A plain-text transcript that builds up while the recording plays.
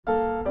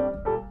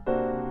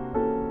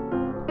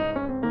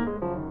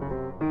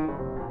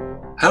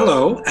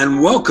Hello,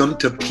 and welcome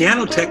to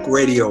Piano Tech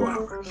Radio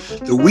Hour,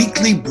 the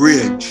weekly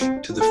bridge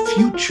to the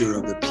future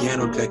of the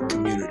piano tech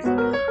community.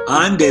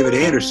 I'm David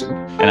Anderson.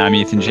 And I'm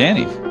Ethan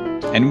Janney.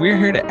 And we're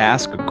here to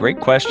ask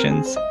great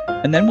questions,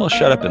 and then we'll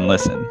shut up and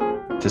listen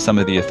to some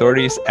of the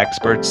authorities,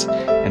 experts,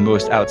 and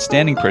most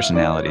outstanding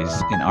personalities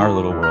in our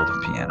little world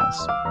of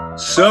pianos.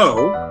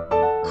 So,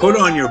 put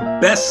on your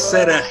best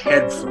set of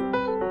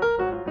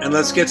headphones, and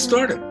let's get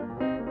started.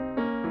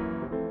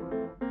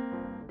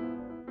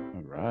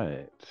 All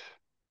right.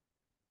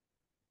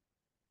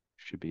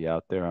 Should be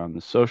out there on the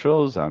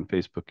socials, on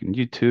Facebook and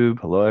YouTube.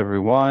 Hello,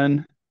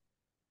 everyone.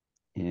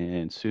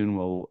 And soon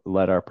we'll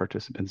let our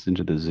participants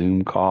into the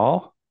Zoom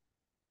call.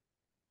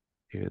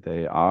 Here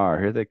they are.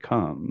 Here they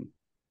come.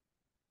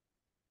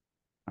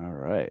 All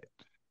right.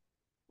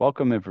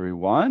 Welcome,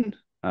 everyone.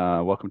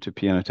 Welcome to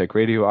Piano Tech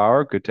Radio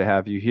Hour. Good to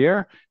have you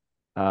here.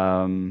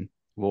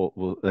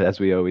 We'll,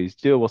 as we always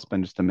do, we'll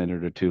spend just a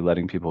minute or two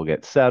letting people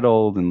get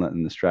settled and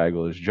letting the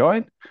stragglers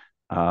join.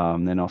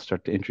 Then I'll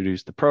start to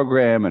introduce the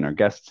program and our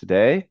guests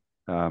today.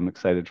 I'm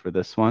excited for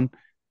this one.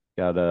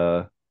 Got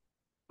a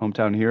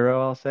hometown hero,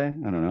 I'll say.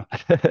 I don't know,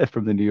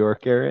 from the New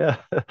York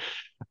area.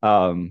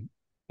 One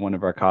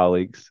of our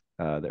colleagues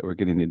that we're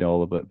getting to know a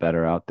little bit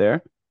better out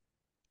there.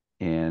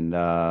 And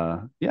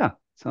yeah,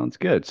 sounds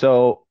good.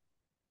 So,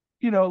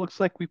 it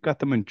looks like we've got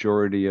the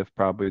majority of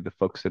probably the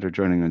folks that are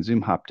joining on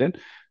Zoom hopped in.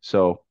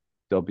 So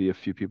there'll be a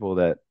few people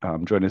that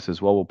join us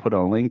as well. We'll put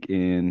a link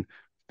in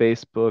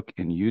Facebook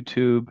and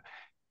YouTube,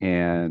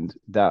 and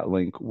that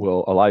link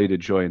will allow you to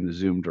join the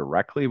Zoom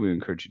directly. We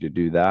encourage you to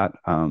do that.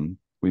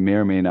 We may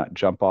or may not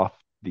jump off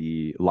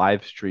the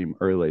live stream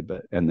early,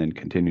 and then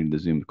continue the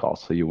Zoom call.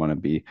 So you want to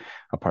be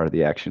a part of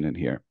the action in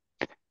here.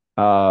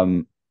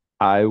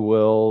 I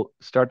will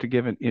start to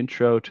give an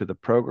intro to the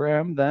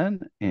program then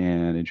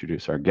and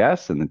introduce our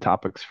guests and the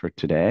topics for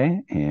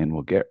today, and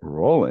we'll get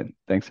rolling.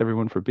 Thanks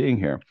everyone for being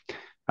here.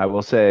 I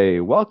will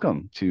say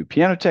welcome to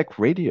Piano Tech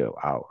Radio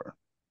Hour.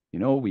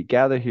 We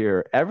gather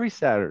here every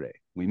Saturday.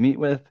 We meet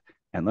with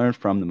and learn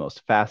from the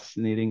most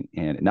fascinating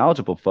and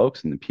knowledgeable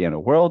folks in the piano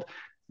world.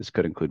 This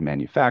could include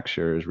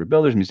manufacturers,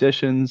 rebuilders,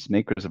 musicians,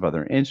 makers of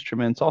other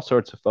instruments, all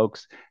sorts of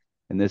folks.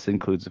 And this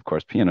includes, of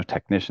course, piano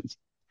technicians.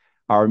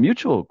 Our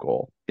mutual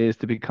goal is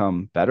to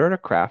become better at a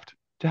craft,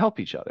 to help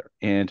each other,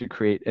 and to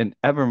create an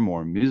ever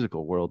more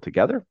musical world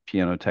together.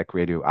 Piano Tech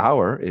Radio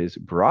Hour is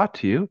brought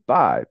to you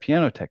by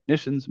Piano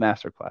Technicians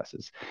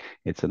Masterclasses.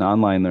 It's an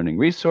online learning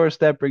resource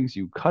that brings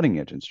you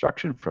cutting-edge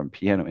instruction from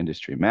piano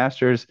industry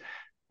masters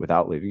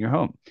without leaving your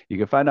home. You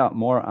can find out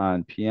more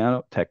on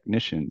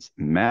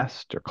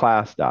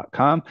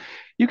pianotechniciansmasterclass.com.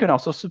 You can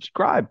also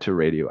subscribe to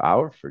Radio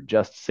Hour for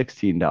just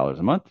 $16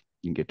 a month.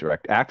 You can get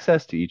direct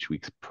access to each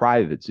week's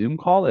private Zoom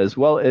call, as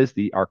well as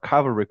the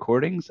archival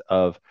recordings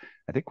of,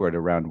 I think we're at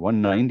around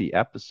 190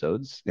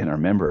 episodes in our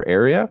member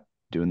area,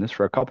 doing this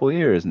for a couple of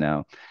years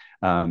now.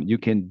 You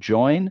can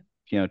join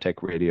Piano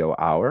Tech Radio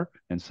Hour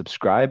and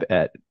subscribe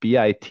at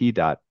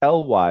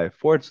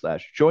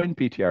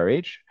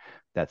bit.ly/joinptrh.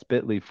 That's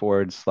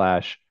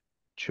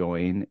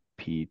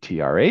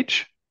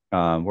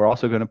bit.ly/joinptrh. We're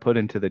also going to put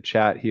into the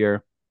chat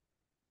here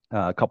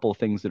a couple of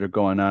things that are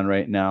going on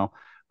right now.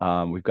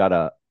 We've got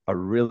a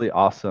really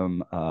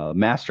awesome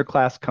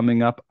masterclass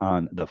coming up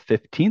on the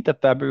 15th of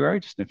February,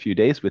 just in a few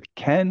days, with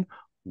Ken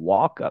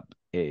Walkup,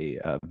 a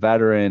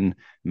veteran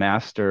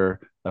master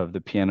of the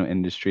piano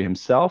industry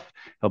himself.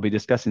 He'll be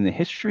discussing the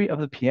history of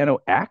the piano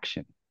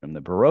action from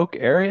the Baroque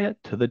era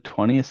to the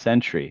 20th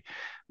century.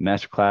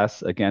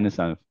 Masterclass, again, is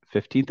on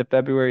 15th of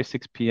February,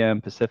 6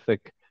 p.m.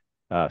 Pacific.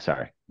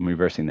 Sorry, I'm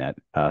reversing that.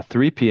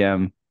 3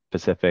 p.m.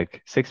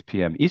 Pacific, 6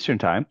 p.m. Eastern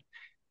Time.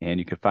 And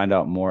you can find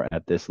out more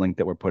at this link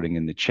that we're putting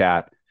in the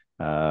chat.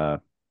 I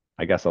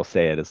guess I'll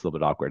say it. It's a little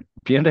bit awkward.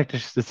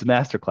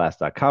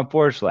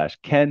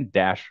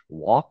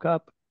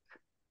 pianotechniciansmasterclass.com/Ken-Walkup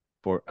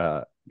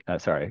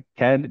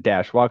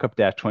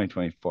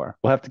Ken-Walkup-2024.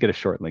 We'll have to get a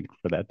short link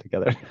for that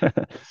together.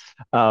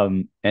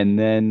 And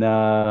then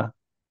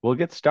we'll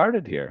get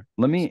started here.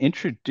 Let me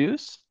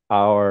introduce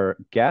our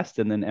guest,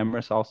 and then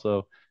Emrys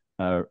also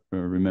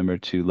remember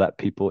to let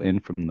people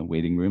in from the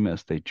waiting room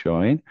as they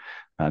join.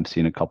 I'm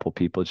seeing a couple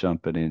people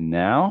jumping in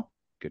now.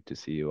 Good to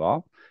see you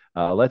all.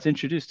 Let's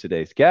introduce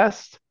today's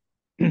guest.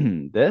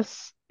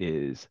 This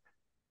is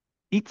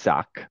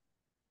Itzhak.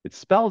 It's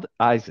spelled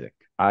Isaac,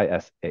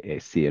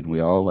 I-S-A-A-C, and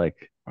we all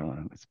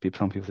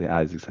some people say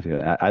Isaac.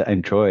 I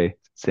enjoy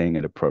saying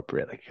it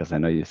appropriately because I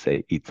know you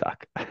say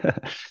Itzhak.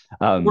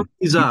 Isaac,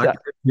 if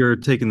you're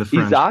taking the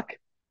French. Isaac?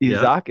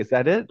 Yeah. Is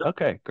that it?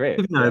 Okay, great.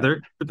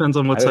 Either. Depends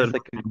on what side of the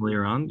family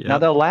you're on. Yeah. Now,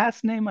 the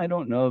last name, I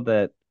don't know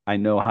that I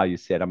know how you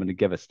say it. I'm going to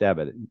give a stab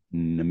at it.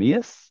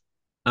 Namias?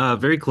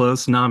 Very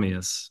close.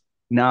 Namias.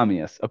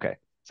 Namias. Okay.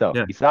 So,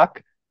 Yeah.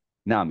 Isaac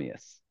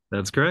Namias.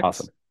 That's correct.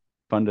 Awesome.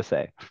 Fun to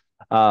say.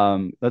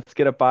 Let's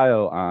get a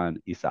bio on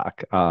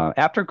Isaac.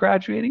 After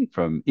graduating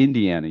from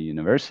Indiana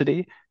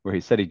University, where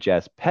he studied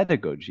jazz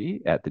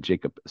pedagogy at the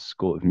Jacob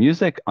School of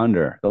Music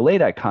under the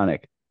late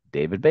iconic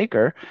David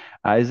Baker,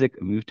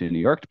 Isaac moved to New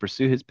York to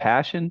pursue his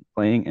passion,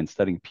 playing and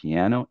studying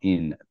piano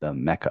in the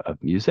Mecca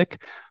of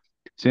music.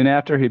 Soon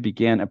after, he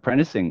began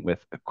apprenticing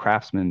with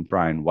craftsman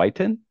Brian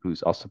Whiten,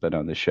 who's also been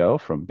on the show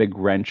from Big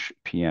Wrench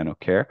Piano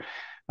Care.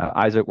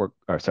 Isaac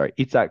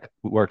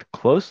worked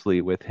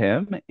closely with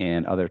him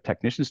and other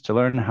technicians to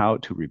learn how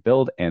to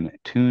rebuild and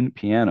tune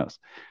pianos.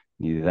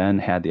 He then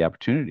had the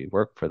opportunity to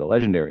work for the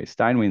legendary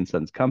Steinway and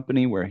Sons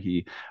company, where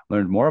he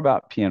learned more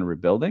about piano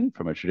rebuilding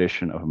from a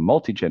tradition of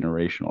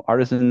multi-generational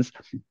artisans,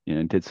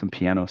 and did some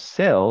piano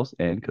sales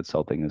and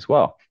consulting as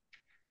well.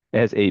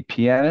 As a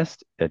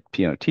pianist, a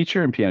piano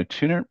teacher, and piano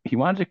tuner, he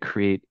wanted to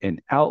create an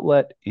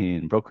outlet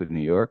in Brooklyn,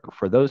 New York,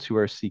 for those who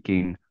are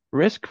seeking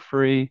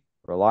risk-free,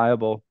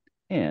 reliable,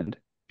 and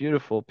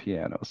beautiful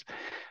pianos.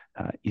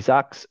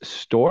 Isaac's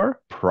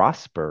store,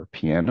 Prosper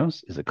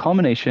Pianos, is a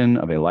culmination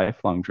of a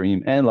lifelong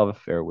dream and love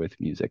affair with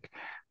music.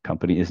 The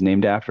company is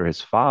named after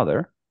his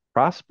father,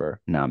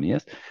 Prosper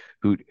Namias,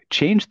 who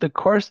changed the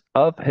course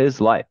of his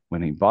life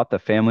when he bought the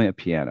family a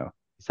piano.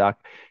 Isaac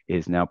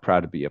is now proud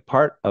to be a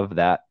part of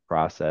that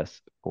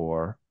process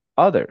for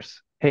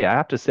others. Hey, I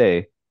have to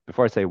say,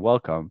 before I say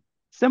welcome,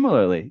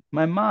 similarly,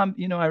 my mom,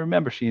 I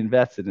remember she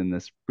invested in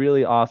this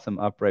really awesome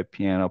upright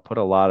piano, put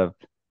a lot of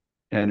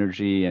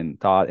energy and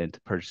thought into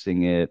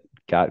purchasing it,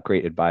 got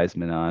great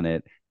advisement on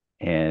it,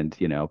 and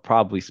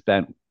probably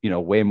spent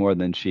way more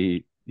than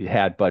she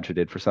had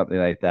budgeted for something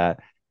like that.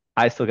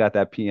 I still got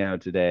that piano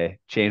today,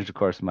 changed the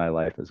course of my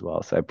life as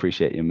well. So I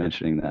appreciate you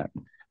mentioning that.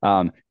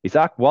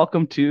 Isaac,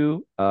 welcome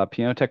to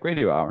Piano Tech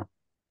Radio Hour.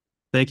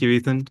 Thank you,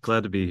 Ethan.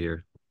 Glad to be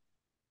here.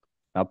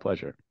 My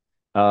pleasure.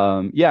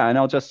 Yeah, and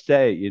I'll just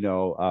say,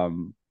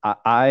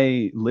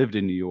 I lived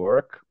in New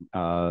York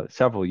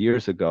several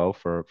years ago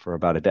for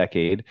about a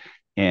decade,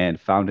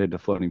 and founded a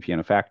floating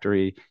piano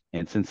factory.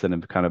 And since then,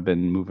 I've kind of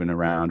been moving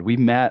around. We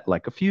met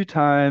like a few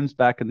times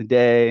back in the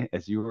day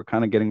as you were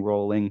kind of getting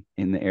rolling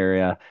in the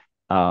area,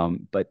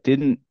 but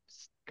didn't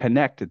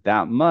connect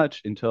that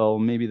much until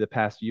maybe the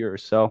past year or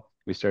so.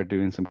 We started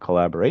doing some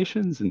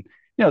collaborations, and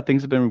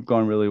things have been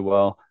going really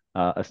well.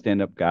 A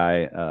stand-up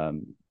guy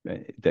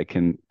that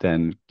can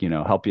then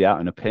help you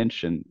out in a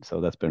pinch, and so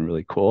that's been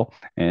really cool.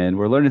 And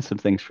we're learning some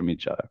things from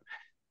each other.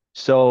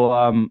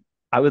 So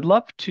I would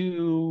love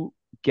to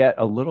get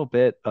a little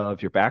bit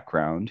of your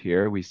background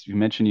here. You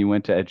mentioned you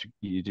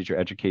you did your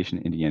education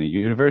at Indiana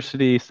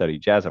University,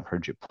 studied jazz. I've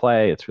heard you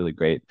play. It's really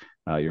great.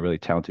 You're a really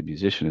talented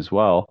musician as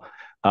well.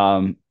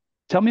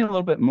 Tell me a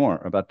little bit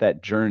more about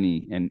that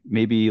journey, and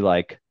maybe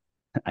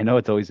I know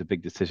it's always a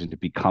big decision to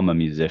become a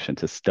musician,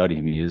 to study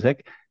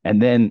music,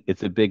 and then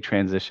it's a big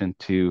transition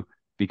to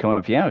become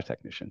a piano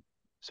technician.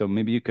 So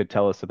maybe you could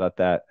tell us about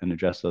that and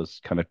address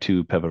those kind of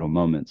two pivotal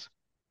moments.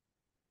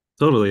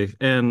 Totally.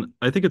 And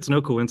I think it's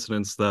no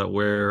coincidence that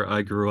where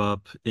I grew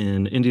up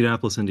in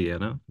Indianapolis,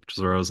 Indiana, which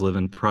is where I was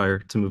living prior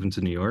to moving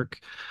to New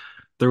York,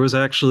 there was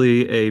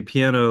actually a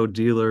piano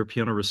dealer,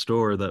 piano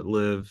restorer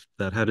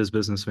that had his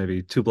business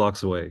maybe 2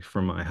 blocks away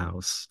from my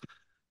house.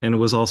 And it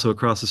was also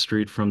across the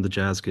street from the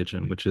Jazz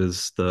Kitchen, which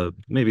is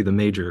maybe the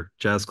major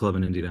jazz club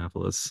in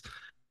Indianapolis.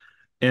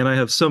 And I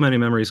have so many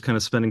memories kind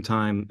of spending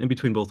time in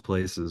between both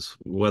places,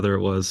 whether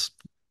it was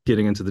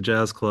getting into the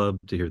jazz club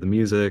to hear the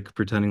music,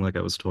 pretending like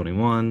I was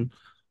 21.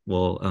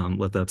 We'll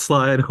let that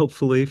slide,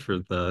 hopefully, for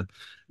the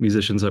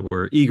musicians that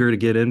were eager to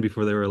get in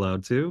before they were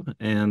allowed to.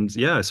 And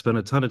yeah, I spent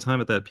a ton of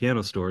time at that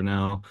piano store.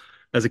 Now,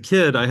 as a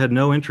kid, I had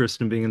no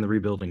interest in being in the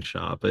rebuilding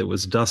shop. It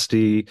was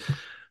dusty.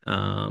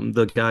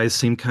 The guys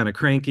seemed kind of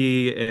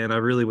cranky, and I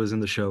really was in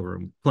the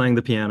showroom playing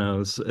the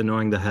pianos,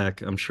 annoying the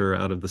heck, I'm sure,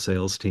 out of the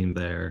sales team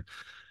there.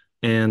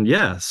 And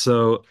yeah,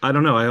 so I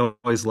don't know. I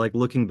always like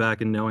looking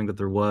back and knowing that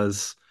there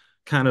was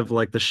kind of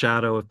like the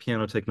shadow of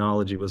piano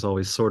technology was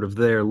always sort of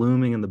there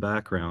looming in the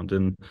background.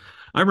 And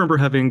I remember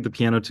having the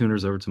piano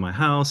tuners over to my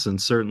house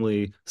and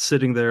certainly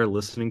sitting there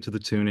listening to the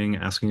tuning,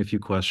 asking a few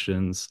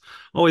questions,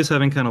 always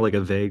having kind of like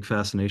a vague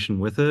fascination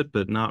with it,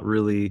 but not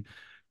really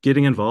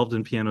getting involved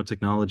in piano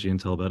technology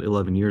until about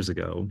 11 years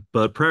ago.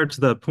 But prior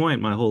to that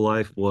point, my whole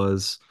life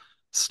was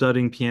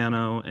studying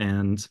piano,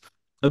 and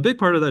a big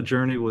part of that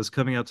journey was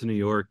coming out to New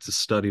York to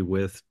study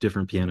with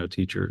different piano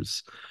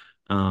teachers.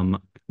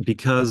 Um,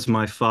 because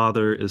my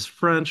father is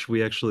French,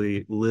 we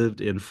actually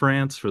lived in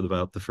France for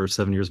about the first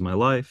 7 years of my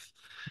life.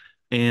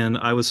 And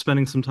I was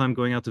spending some time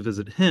going out to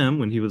visit him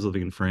when he was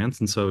living in France.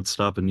 And so I would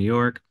stop in New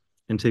York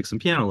and take some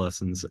piano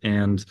lessons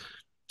and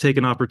take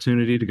an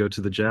opportunity to go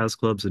to the jazz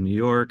clubs in New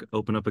York,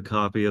 open up a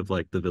copy of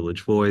like the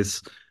Village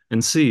Voice,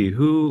 and see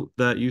who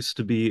that used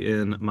to be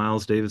in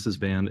Miles Davis's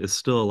band is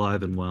still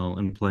alive and well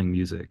and playing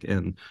music.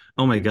 And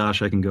oh my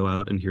gosh, I can go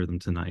out and hear them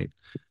tonight.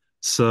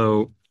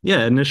 So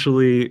yeah,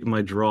 initially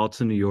my draw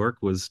to New York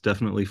was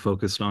definitely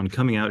focused on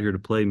coming out here to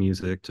play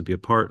music, to be a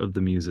part of the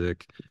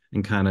music,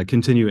 and kind of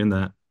continue in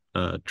that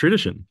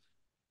tradition.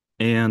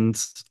 And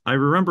I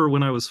remember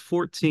when I was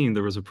 14,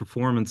 there was a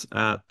performance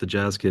at the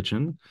Jazz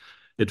Kitchen.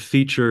 It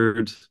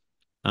featured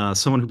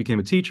someone who became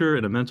a teacher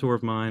and a mentor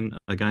of mine,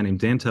 a guy named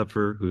Dan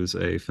Tepfer, who's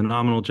a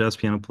phenomenal jazz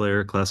piano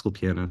player, classical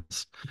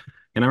pianist.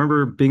 And I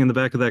remember being in the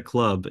back of that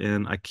club,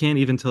 and I can't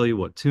even tell you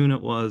what tune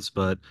it was,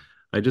 but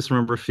I just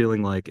remember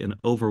feeling like an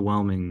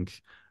overwhelming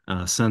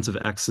sense of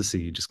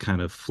ecstasy just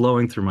kind of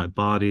flowing through my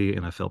body,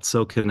 and I felt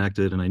so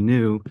connected. And I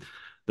knew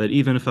that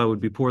even if I would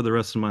be poor the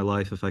rest of my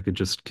life, if I could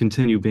just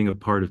continue being a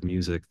part of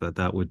music, that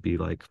that would be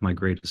like my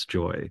greatest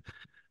joy.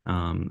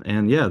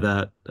 And yeah,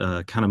 that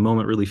kind of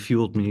moment really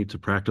fueled me to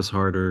practice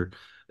harder.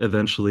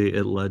 Eventually,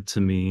 it led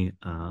to me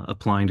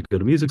applying to go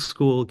to music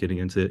school, getting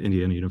into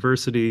Indiana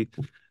University,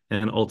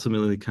 and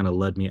ultimately kind of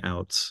led me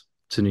out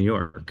to New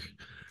York.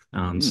 So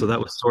Hmm. that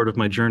was sort of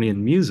my journey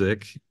in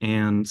music.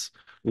 And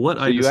what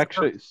So I you discovered,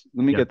 actually,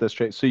 let me yeah, get this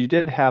straight. So you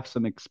did have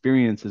some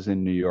experiences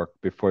in New York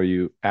before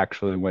you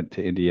actually went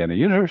to Indiana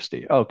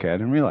University. Okay, I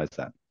didn't realize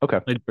that. Okay,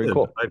 I very did.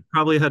 cool. I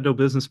probably had no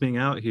business being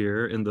out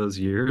here in those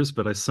years,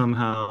 but I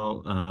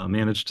somehow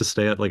managed to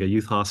stay at like a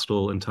youth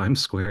hostel in Times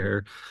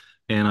Square,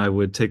 and I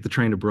would take the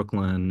train to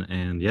Brooklyn,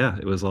 and yeah,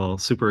 it was all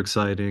super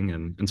exciting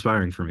and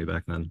inspiring for me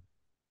back then.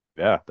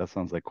 Yeah, that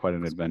sounds like quite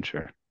an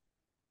adventure.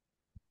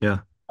 Yeah.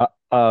 Uh,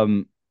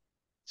 um,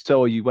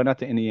 So you went out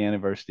to Indiana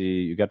University,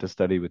 you got to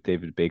study with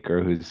David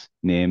Baker, whose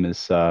name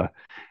is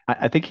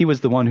I think he was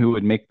the one who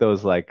would make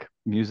those like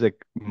music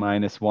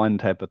 -1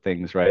 type of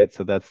things, right?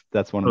 So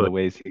that's one of Oh, the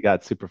ways he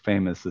got super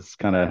famous is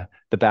kind of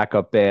the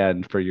backup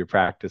band for your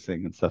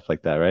practicing and stuff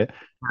like that, right?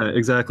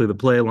 exactly, the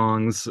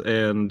play-alongs.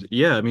 And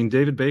yeah, I mean,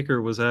 David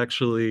Baker was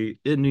actually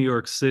in New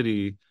York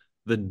City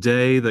the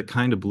day that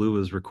Kind of Blue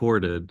was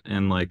recorded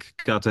and like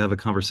got to have a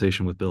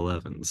conversation with Bill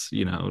Evans,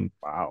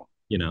 Wow.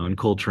 and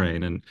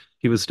Coltrane. And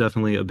he was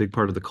definitely a big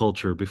part of the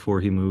culture before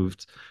he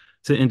moved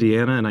to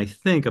Indiana. And I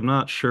think, I'm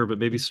not sure, but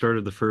maybe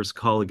started the first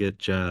Collegiate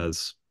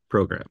Jazz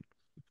program.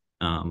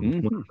 Whatever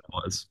Hmm. that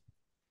was.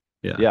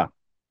 Yeah. Yeah,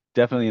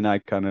 definitely an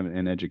icon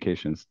in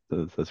education.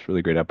 So that's a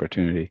really great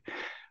opportunity.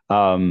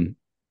 Um,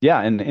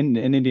 yeah, and in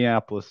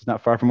Indianapolis, it's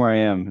not far from where I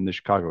am in the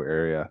Chicago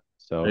area. Right.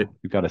 So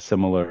we've got a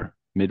similar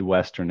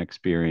Midwestern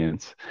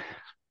experience.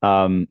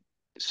 Um,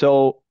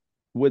 so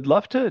would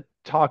love to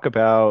talk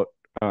about,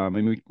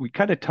 and we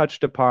kind of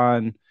touched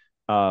upon,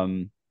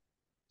 um,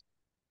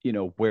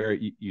 where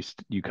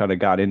you kind of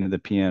got into the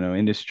piano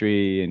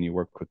industry and you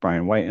worked with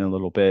Brian White in a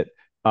little bit.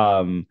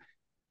 Um,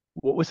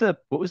 what was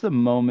the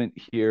moment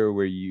here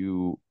where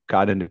you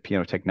got into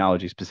piano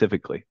technology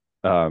specifically?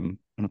 I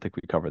don't think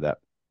we covered that.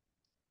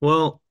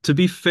 Well, to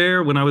be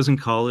fair, when I was in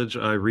college,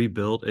 I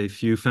rebuilt a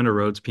few Fender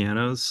Rhodes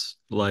pianos,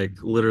 like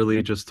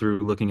literally just through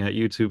looking at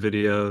YouTube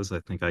videos. I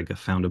think I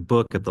found a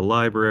book at the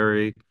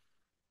library,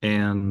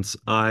 and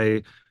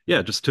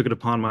yeah, just took it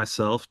upon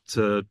myself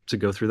to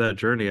go through that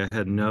journey. I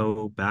had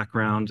no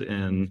background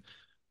in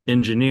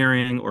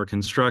engineering or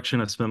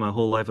construction. I spent my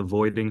whole life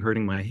avoiding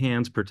hurting my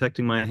hands,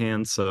 protecting my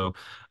hands. So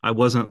I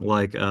wasn't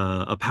like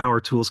a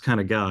power tools kind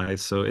of guy.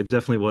 So it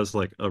definitely was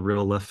like a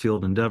real left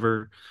field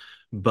endeavor.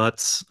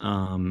 But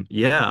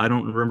yeah, I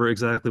don't remember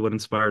exactly what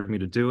inspired me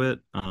to do it.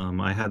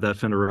 I had that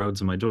Fender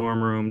Rhodes in my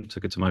dorm room,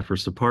 took it to my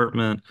first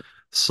apartment,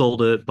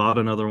 sold it, bought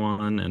another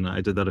one, and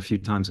I did that a few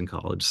times in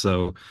college.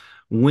 So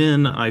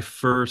when I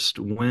first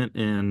went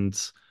and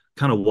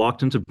kind of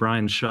walked into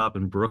Brian's shop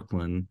in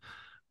Brooklyn,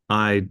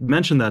 I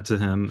mentioned that to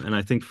him, and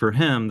I think for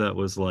him that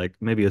was like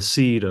maybe a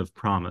seed of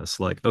promise.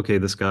 Like, okay,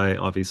 this guy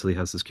obviously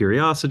has this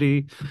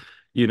curiosity.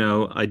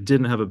 I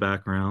didn't have a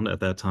background at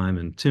that time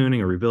in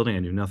tuning or rebuilding. I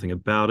knew nothing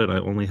about it. I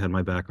only had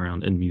my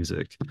background in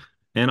music.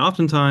 And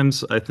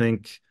oftentimes, I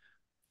think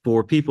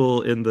for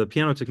people in the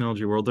piano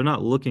technology world, they're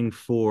not looking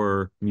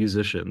for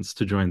musicians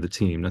to join the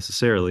team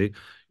necessarily.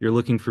 You're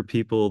looking for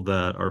people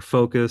that are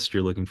focused,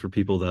 you're looking for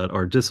people that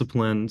are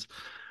disciplined,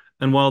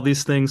 and while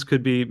these things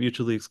could be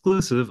mutually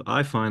exclusive,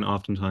 I find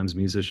oftentimes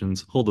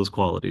musicians hold those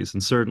qualities.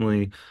 And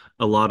certainly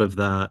a lot of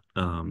that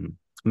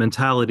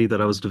mentality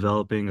that I was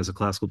developing as a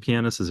classical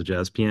pianist, as a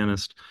jazz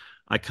pianist,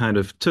 I kind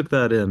of took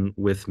that in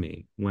with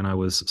me when I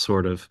was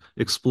sort of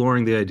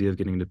exploring the idea of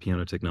getting into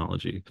piano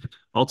technology.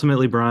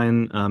 Ultimately,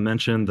 Brian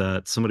mentioned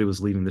that somebody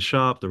was leaving the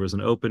shop, there was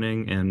an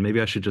opening, and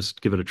maybe I should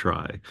just give it a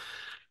try.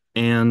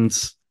 And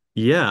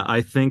yeah,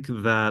 I think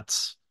that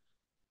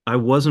I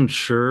wasn't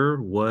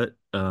sure what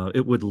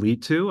it would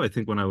lead to. I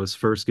think when I was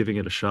first giving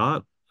it a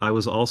shot, I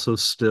was also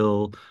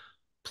still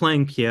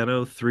playing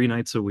piano 3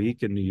 nights a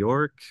week in New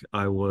York.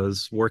 I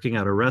was working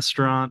at a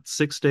restaurant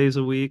 6 days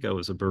a week. I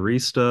was a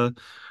barista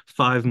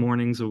 5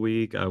 mornings a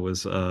week. I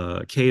was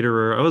a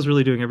caterer. I was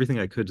really doing everything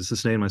I could to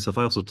sustain myself.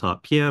 I also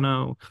taught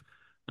piano.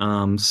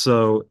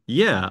 So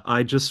yeah,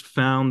 I just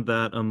found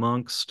that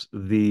amongst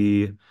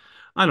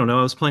I don't know,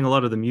 I was playing a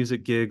lot of the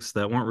music gigs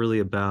that weren't really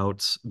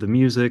about the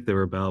music. They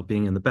were about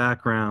being in the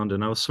background.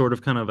 And I was sort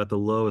of kind of at the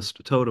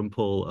lowest totem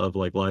pole of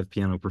like live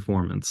piano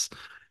performance.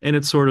 And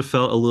it sort of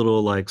felt a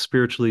little like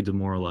spiritually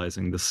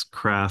demoralizing, this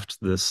craft,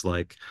 this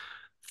like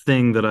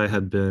thing that I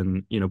had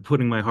been,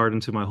 putting my heart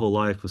into my whole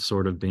life was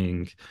sort of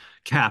being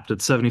capped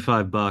at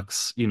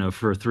 $75,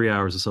 for 3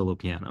 hours of solo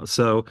piano.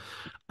 So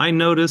I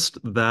noticed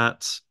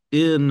that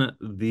in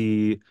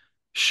the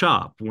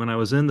shop, when I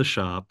was in the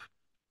shop,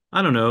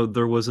 I don't know,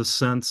 there was a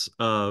sense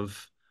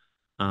of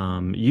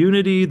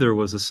unity. There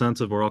was a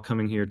sense of we're all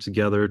coming here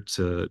together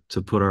to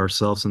put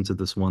ourselves into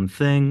this one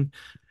thing.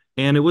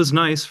 And it was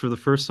nice for the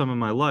first time in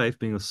my life,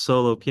 being a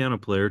solo piano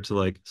player, to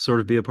like sort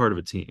of be a part of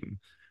a team.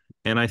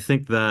 And I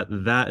think that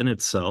that in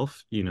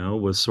itself,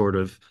 was sort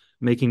of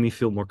making me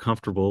feel more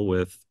comfortable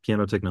with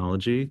piano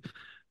technology.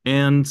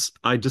 And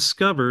I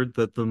discovered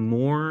that the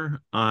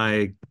more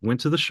I went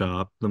to the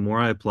shop, the more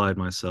I applied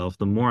myself,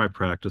 the more I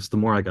practiced, the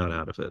more I got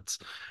out of it.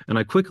 And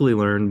I quickly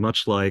learned,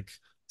 much like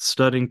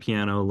studying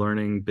piano,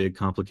 learning big,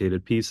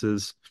 complicated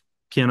pieces,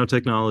 piano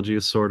technology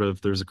is sort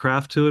of, there's a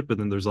craft to it, but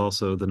then there's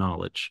also the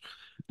knowledge.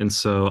 And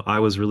so I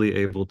was really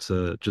able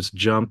to just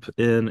jump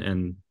in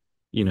and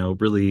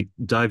really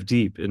dive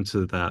deep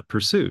into that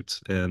pursuit.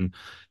 And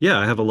yeah,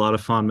 I have a lot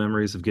of fond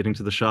memories of getting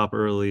to the shop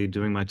early,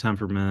 doing my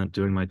temperament,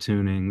 doing my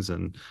tunings.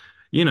 And,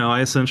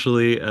 I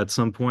essentially, at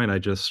some point, I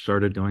just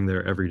started going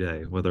there every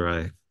day. Whether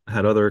I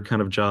had other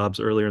kind of jobs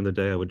earlier in the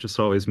day, I would just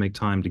always make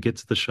time to get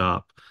to the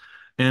shop.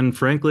 And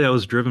frankly, I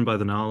was driven by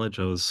the knowledge.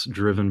 I was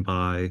driven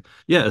by,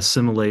 yeah,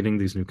 assimilating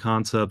these new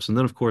concepts. And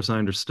then, of course, I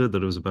understood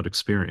that it was about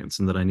experience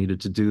and that I needed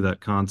to do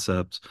that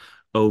concept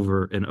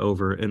over and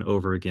over and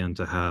over again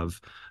to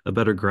have a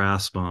better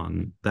grasp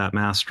on that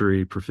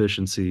mastery,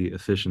 proficiency,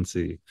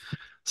 efficiency.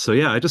 So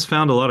yeah, I just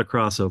found a lot of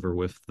crossover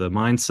with the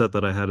mindset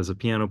that I had as a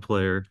piano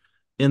player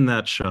in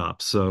that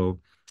shop. So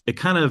it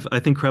kind of,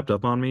 I think, crept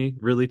up on me,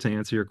 really, to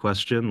answer your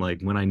question.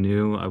 Like when I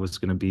knew I was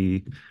going to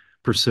be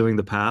pursuing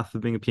the path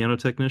of being a piano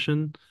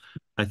technician,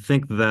 I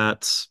think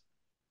that,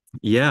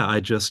 yeah, I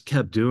just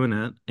kept doing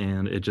it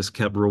and it just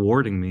kept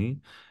rewarding me.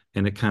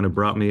 And it kind of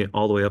brought me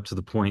all the way up to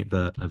the point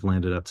that I've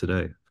landed at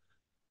today.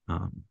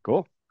 Um,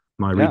 Cool.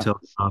 my Yeah. retail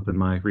shop and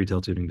my retail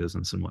tuning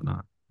business and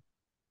whatnot.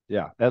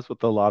 Yeah, as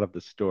with a lot of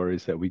the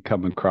stories that we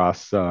come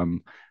across,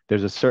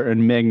 there's a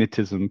certain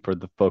magnetism for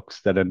the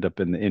folks that end up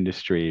in the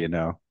industry,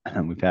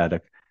 and we've had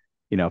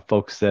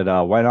folks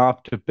that went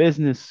off to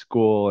business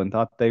school and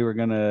thought they were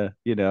gonna,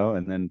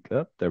 and then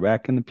they're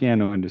back in the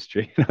piano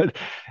industry.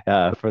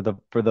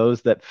 For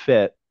those that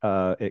fit,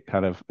 it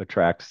kind of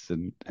attracts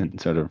and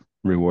sort of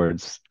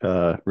rewards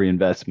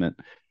reinvestment.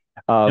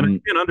 And I Um,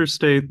 can't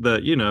understate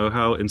that,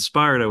 how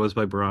inspired I was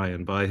by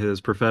Brian, by his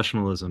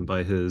professionalism,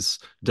 by his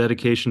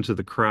dedication to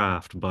the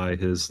craft, by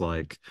his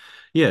like,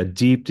 yeah,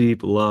 deep,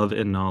 deep love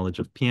and knowledge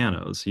of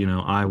pianos.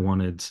 I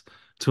wanted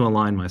to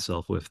align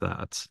myself with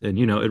that. And,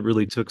 it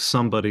really took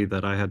somebody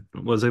that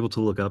was able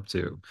to look up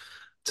to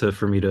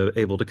for me to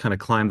able to kind of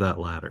climb that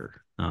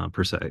ladder,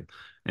 per se.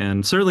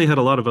 And certainly had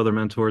a lot of other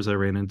mentors I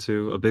ran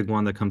into. A big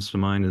one that comes to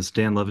mind is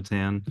Dan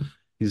Levitan.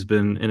 He's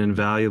been an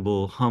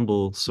invaluable,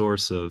 humble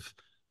source of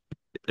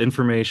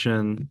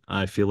information.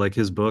 I feel like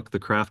his book, The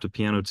Craft of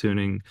Piano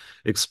Tuning,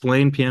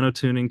 explained piano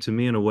tuning to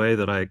me in a way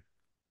that I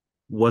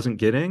wasn't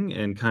getting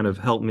and kind of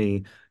helped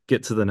me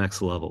get to the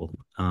next level.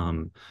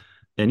 And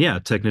yeah,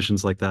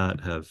 technicians like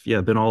that have,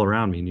 yeah, been all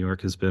around me. New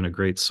York has been a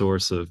great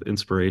source of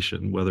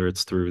inspiration, whether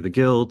it's through the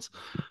guild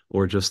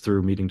or just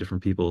through meeting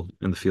different people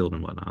in the field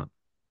and whatnot.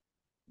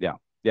 yeah,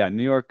 yeah,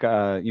 New York.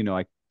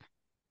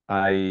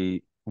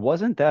 I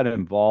wasn't that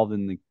involved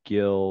in the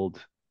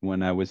guild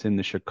when I was in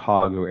the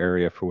Chicago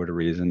area for whatever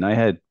reason. I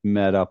had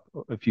met up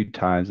a few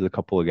times with a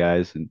couple of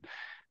guys, and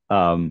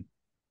um,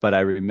 but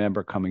I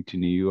remember coming to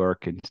New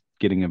York and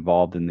getting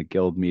involved in the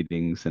guild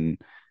meetings, and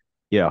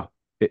yeah,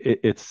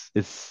 it's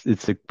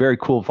a very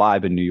cool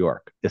vibe in New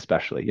York,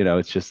 especially.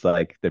 It's just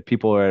like the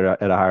people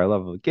are at a higher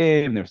level of the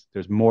game.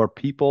 There's more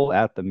people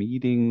at the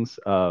meetings,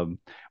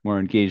 more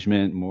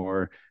engagement,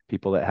 more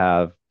people that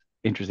have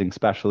interesting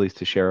specialties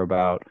to share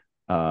about.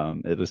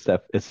 It's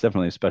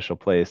definitely a special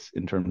place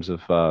in terms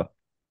of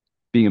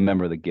being a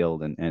member of the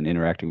guild and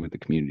interacting with the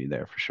community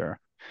there for sure.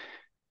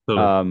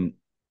 Totally. Um,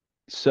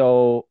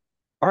 so,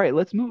 all right,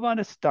 let's move on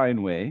to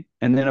Steinway.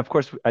 And then, of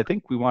course, I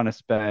think we want to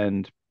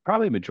spend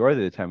probably a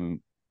majority of the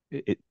time.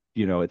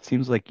 It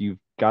seems like you've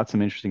got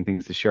some interesting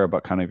things to share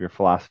about kind of your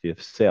philosophy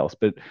of sales,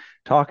 but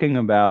talking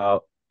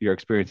about your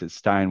experience at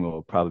Steinway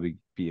will probably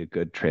be a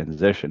good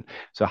transition.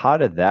 So, how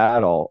did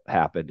that all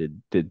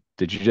happen? Did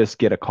you just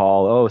get a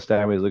call? Oh,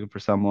 Steinway's looking for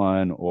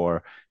someone,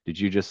 or did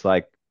you just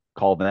like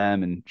call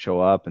them and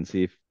show up and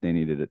see if they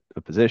needed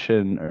a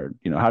position, or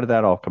how did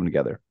that all come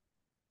together?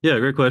 Yeah,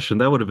 great question.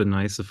 That would have been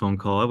nice, a phone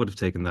call. I would have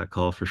taken that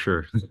call for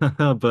sure.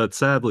 But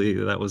sadly,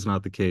 that was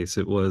not the case.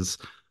 It was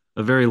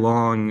a very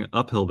long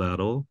uphill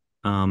battle.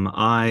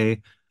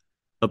 I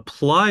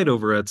applied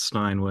over at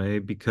Steinway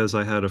because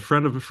I had a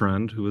friend of a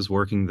friend who was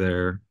working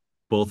there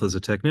both as a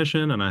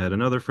technician, and I had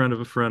another friend of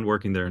a friend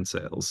working there in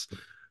sales.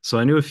 So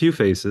I knew a few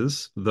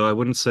faces, though I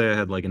wouldn't say I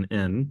had like an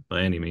in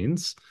by any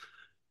means.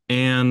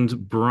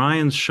 And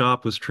Brian's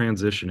shop was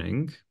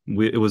transitioning.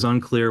 It was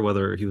unclear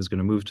whether he was going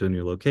to move to a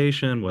new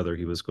location, whether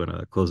he was going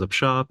to close up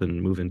shop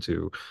and move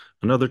into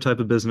another type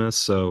of business.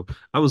 So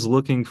I was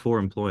looking for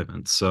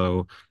employment.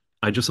 So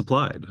I just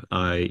applied.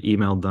 I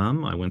emailed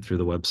them. I went through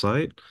the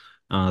website.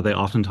 They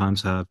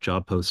oftentimes have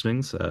job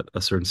postings at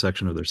a certain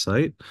section of their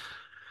site.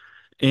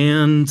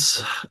 And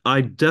I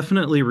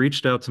definitely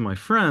reached out to my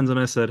friends and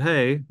I said,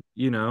 hey,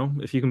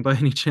 if you can by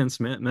any chance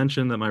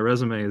mention that my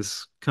resume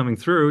is coming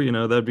through,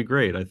 that'd be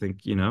great. I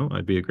think,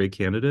 I'd be a great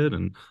candidate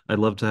and I'd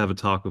love to have a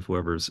talk with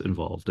whoever's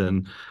involved.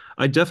 And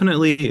I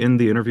definitely, in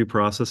the interview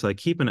process, I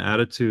keep an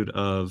attitude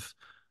of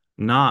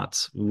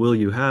not, will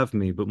you have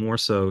me, but more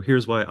so,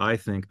 here's why I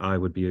think I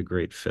would be a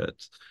great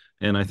fit.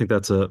 And I think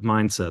that's a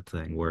mindset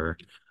thing where,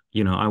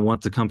 I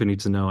want the company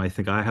to know I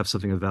think I have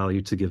something of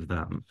value to give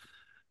them.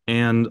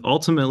 And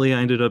ultimately,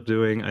 I ended up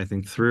doing, I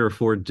think, 3 or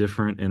 4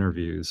 different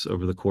interviews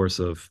over the course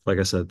of, like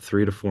I said,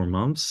 3 to 4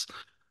 months.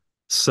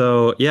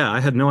 So, yeah, I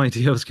had no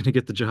idea I was going to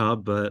get the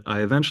job, but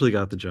I eventually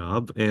got the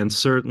job. And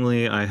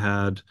certainly, I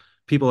had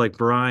people like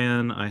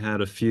Brian. I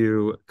had a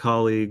few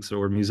colleagues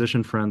or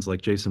musician friends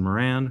like Jason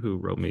Moran, who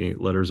wrote me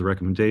letters of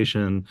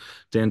recommendation.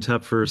 Dan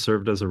Tepfer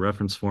served as a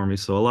reference for me.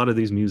 So, a lot of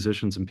these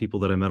musicians and people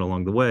that I met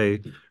along the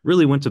way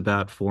really went to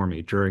bat for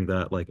me during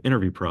that like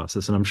interview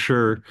process. And I'm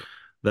sure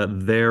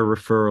that their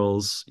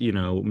referrals,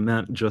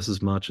 meant just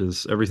as much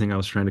as everything I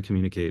was trying to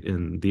communicate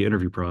in the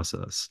interview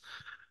process.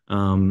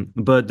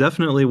 But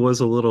definitely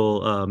was a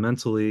little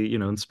mentally,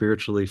 and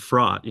spiritually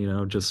fraught,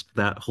 just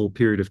that whole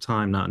period of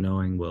time not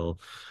knowing, will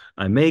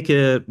I make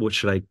it? What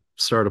should I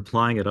start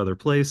applying at other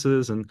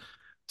places? And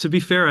to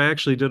be fair, I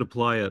actually did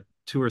apply at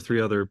 2 or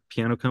 3 other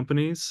piano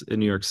companies in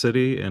New York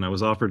City, and I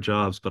was offered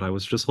jobs, but I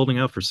was just holding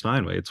out for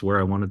Steinway. It's where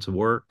I wanted to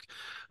work.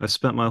 I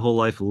spent my whole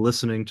life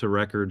listening to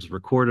records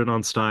recorded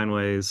on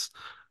Steinways,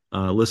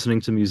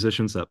 listening to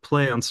musicians that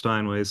play on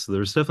Steinways. So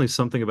there's definitely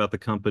something about the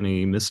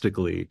company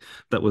mystically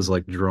that was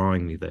like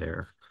drawing me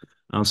there.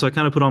 So I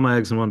kind of put all my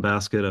eggs in one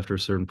basket after a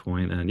certain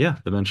point, and yeah,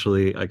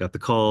 eventually I got the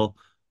call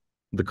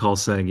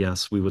saying,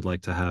 yes, we would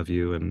like to have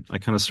you. And I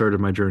kind of started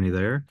my journey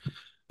there.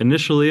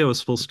 Initially, I was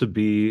supposed to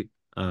be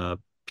a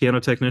piano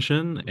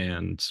technician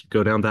and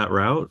go down that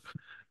route.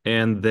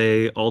 And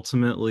they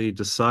ultimately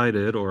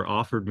decided or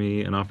offered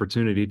me an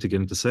opportunity to get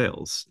into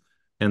sales.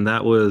 And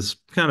that was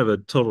kind of a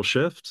total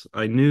shift.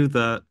 I knew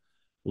that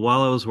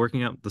while I was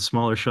working at the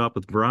smaller shop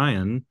with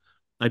Brian,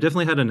 I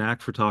definitely had a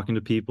knack for talking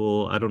to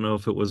people. I don't know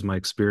if it was my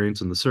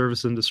experience in the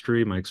service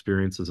industry, my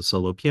experience as a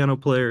solo piano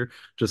player,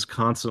 just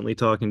constantly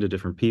talking to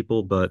different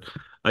people, but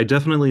I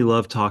definitely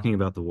love talking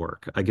about the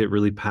work. I get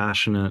really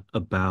passionate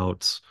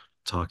about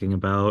talking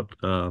about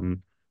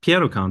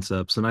piano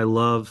concepts, and I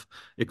love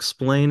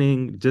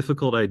explaining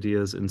difficult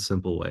ideas in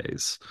simple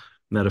ways,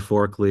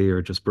 metaphorically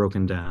or just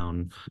broken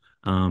down.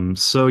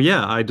 So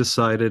yeah, I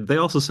decided they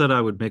also said I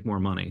would make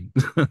more money.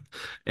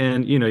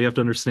 And you have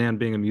to understand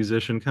being a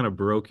musician kind of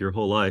broke your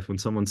whole life when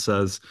someone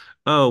says,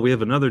 "Oh, we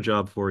have another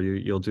job for you.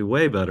 You'll do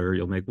way better.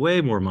 You'll make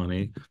way more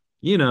money."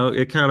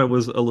 It kind of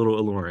was a little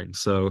alluring.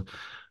 So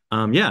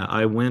yeah,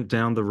 I went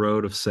down the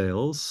road of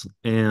sales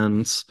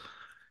and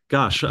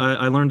gosh,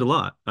 I learned a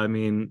lot. I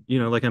mean,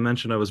 like I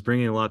mentioned, I was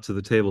bringing a lot to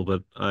the table,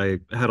 but I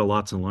had a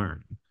lot to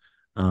learn.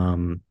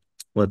 Um,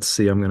 let's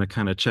see, I'm going to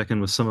kind of check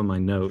in with some of my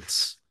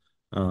notes.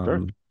 Sure.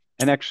 Um,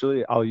 And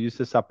actually, I'll use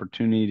this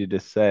opportunity to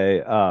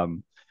say,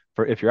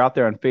 for if you're out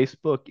there on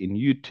Facebook and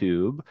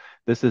YouTube,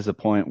 this is a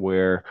point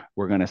where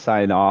we're going to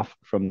sign off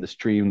from the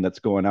stream that's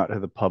going out to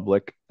the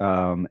public.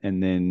 And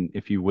then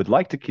if you would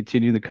like to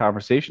continue the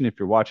conversation, if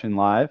you're watching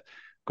live,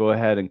 go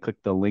ahead and click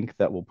the link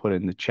that we'll put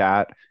in the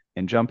chat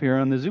and jump here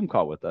on the Zoom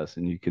call with us,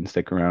 and you can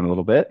stick around a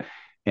little bit.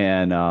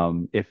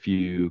 And if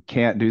you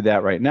can't do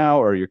that right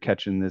now, or you're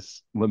catching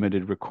this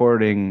limited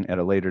recording at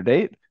a later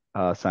date,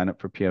 sign up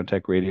for Piano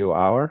Tech Radio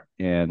Hour,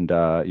 and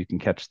you can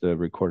catch the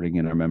recording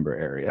in our member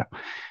area.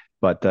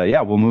 But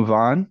yeah, we'll move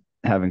on.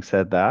 Having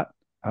said that,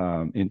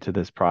 into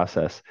this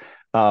process,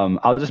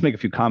 I'll just make a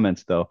few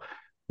comments though.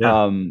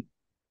 yeah. Um,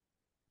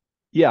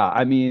 yeah,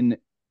 I mean,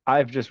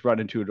 I've just run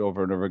into it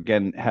over and over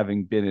again,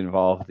 having been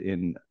involved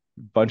in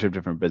a bunch of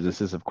different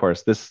businesses. Of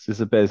course, this is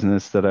a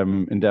business that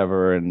I'm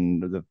Endeavor,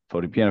 and the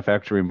Floating Piano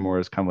Factory more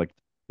is kind of like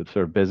the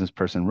sort of business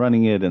person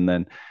running it, and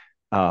then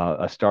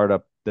a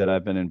startup that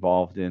I've been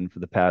involved in for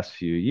the past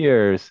few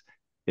years.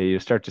 You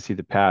start to see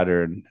the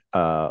pattern.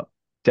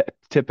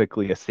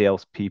 Typically, a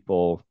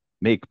salespeople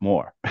make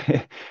more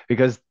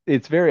because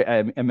it's very.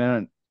 I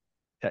mean,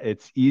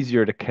 it's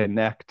easier to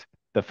connect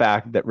the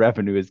fact that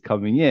revenue is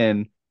coming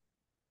in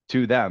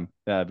to them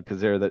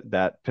because they're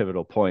that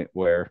pivotal point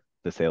where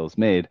the sale is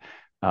made.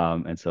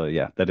 And so,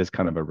 yeah, that is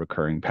kind of a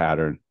recurring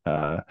pattern.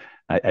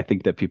 I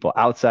think that people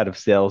outside of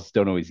sales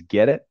don't always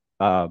get it,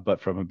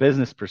 but from a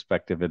business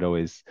perspective,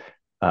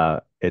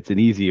 it's an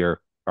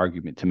easier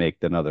argument to make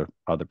than other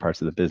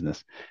parts of the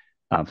business.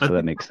 I So that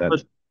think, makes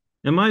sense.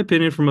 in my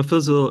opinion, from a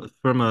physiological,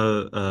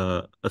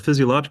 not a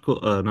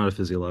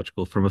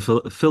physiological, from a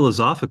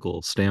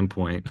philosophical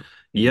standpoint, Mhm.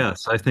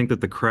 yes, I think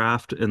that the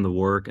craft and the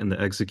work and the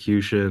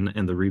execution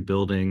and the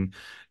rebuilding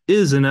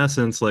is in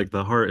essence like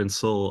the heart and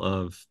soul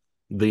of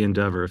the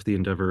endeavor. If the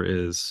endeavor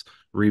is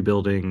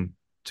rebuilding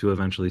to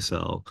eventually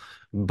sell,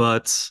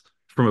 but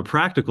from a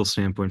practical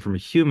standpoint, from a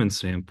human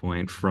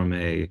standpoint, from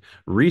a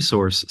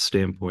resource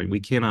standpoint, we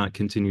cannot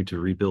continue to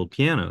rebuild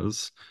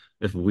pianos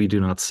if we do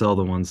not sell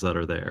the ones that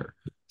are there.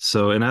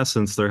 So in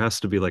essence, there has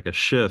to be like a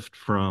shift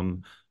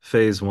from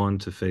phase one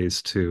to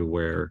phase two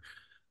where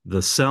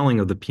the selling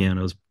of the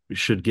pianos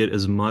should get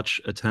as much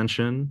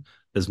attention,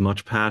 as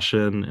much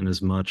passion, and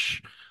as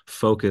much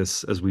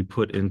focus as we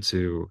put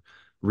into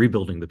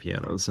rebuilding the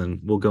pianos. And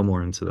we'll go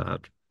more into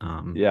that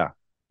Yeah.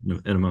 in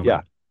a Yeah.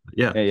 moment.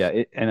 Yeah,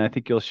 Yeah, and I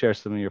think you'll share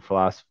some of your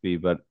philosophy,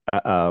 but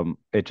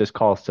it just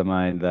calls to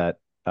mind that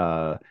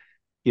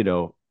you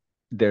know,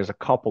 there's a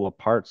couple of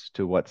parts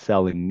to what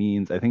selling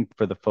means. I think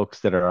for the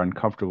folks that are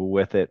uncomfortable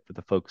with it, for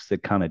the folks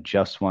that kind of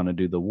just want to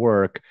do the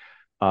work,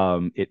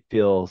 it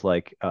feels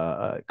like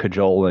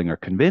cajoling or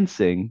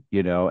convincing,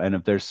 and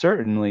if there's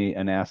certainly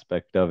an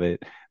aspect of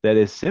it that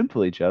is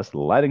simply just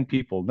letting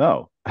people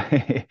know.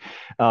 yeah,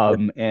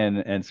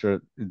 And sort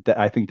of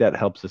I think that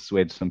helps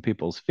assuage some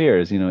people's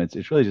fears.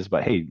 It's really just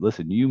about, hey,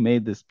 listen, you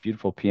made this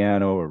beautiful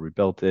piano or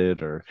rebuilt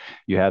it, or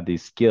you have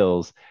these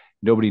skills.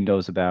 Nobody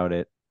knows about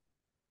it.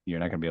 You're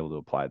not going to be able to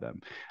apply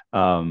them.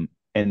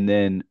 And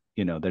then,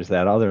 there's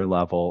that other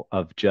level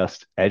of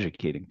just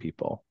educating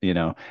people,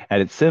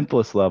 at its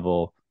simplest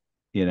level,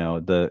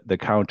 the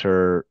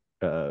counter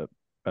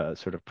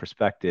sort of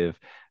perspective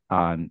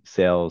on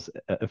sales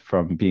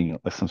from being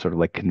some sort of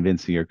like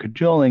convincing or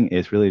cajoling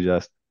is really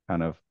just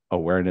kind of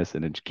awareness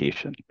and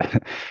education.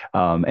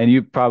 And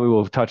you probably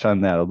will touch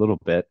on that a little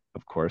bit,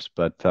 of course,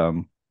 but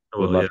would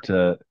well, yeah. love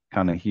to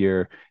kind of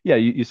hear. Yeah,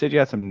 you said you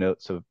had some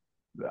notes, so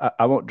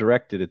I won't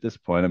direct it at this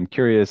point. I'm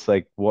curious,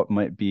 like, what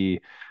might be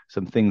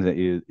some things that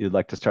you'd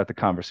like to start the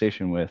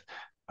conversation with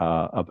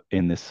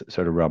in this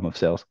sort of realm of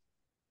sales.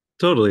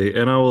 Totally.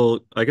 And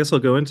I guess I'll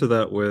go into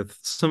that with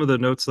some of the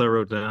notes that I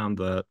wrote down,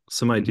 that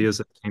some Mhm. ideas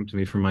that came to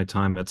me from my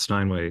time at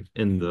Steinway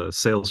in the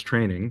sales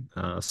training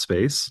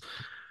space.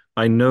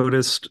 I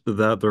noticed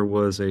that there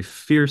was a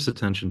fierce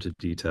attention to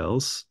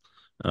details.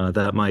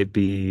 That might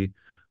be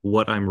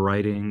what I'm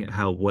writing,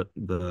 what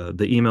the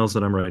emails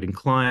that I'm writing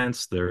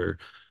clients, their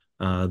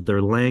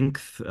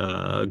length,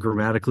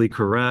 grammatically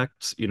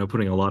correct,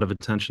 putting a lot of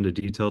attention to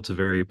detail to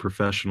very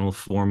professional,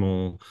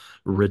 formal,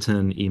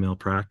 written email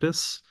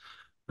practice.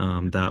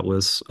 That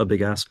was a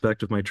big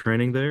aspect of my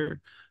training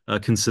there.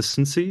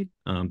 Consistency,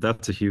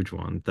 that's a huge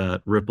one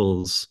that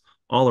ripples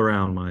all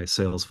around my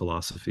sales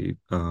philosophy.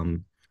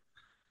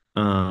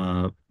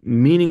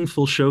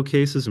 Meaningful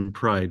showcases and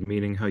pride,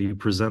 meaning how you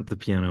present the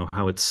piano,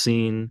 how it's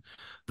seen,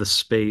 the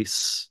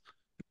space.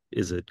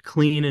 Is it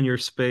clean in your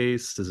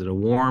space? Is it a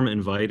warm,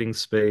 inviting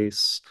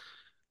space?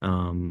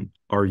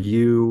 Are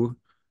you,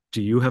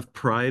 do you have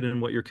pride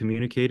in what you're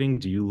communicating?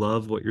 Do you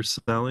love what you're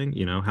selling?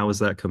 How is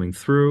that coming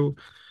through?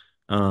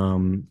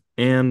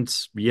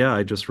 And yeah,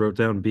 I just wrote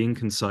down being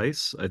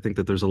concise. I think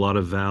that there's a lot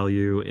of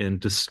value in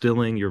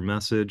distilling your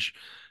message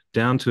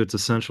down to its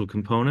essential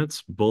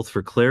components, both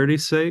for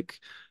clarity's sake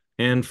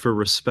and for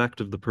respect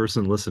of the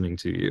person listening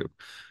to you.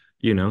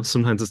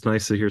 Sometimes it's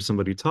nice to hear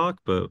somebody talk,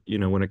 but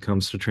when it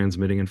comes to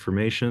transmitting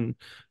information,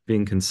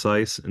 being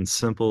concise and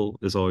simple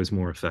is always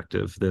more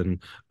effective than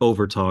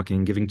over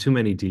talking, giving too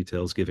many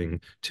details,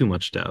 giving too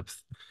much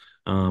depth.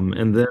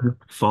 And then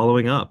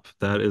following up,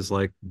 that is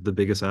like the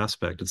biggest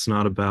aspect. It's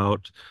not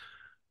about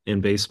in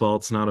baseball,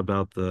 it's not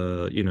about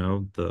the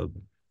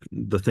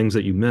things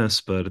that you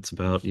miss, but it's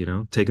about,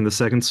 taking the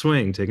second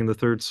swing, taking the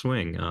third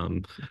swing.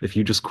 If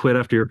you just quit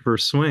after your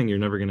first swing, you're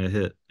never going to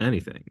hit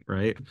anything,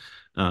 right?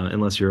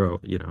 Unless you're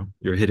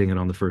hitting it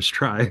on the first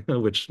try,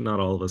 which not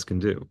all of us can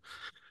do.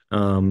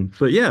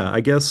 But yeah, I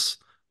guess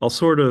I'll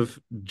sort of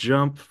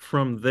jump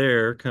from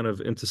there kind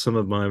of into some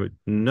of my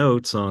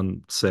notes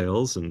on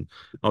sales, and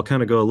I'll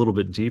kind of go a little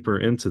bit deeper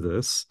into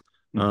this.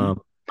 Mhm.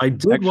 I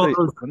did while Actually,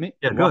 I was, let me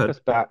yeah, go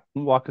ahead.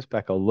 walk us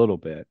back a little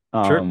bit,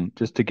 Sure.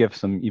 just to give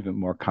some even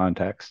more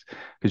context.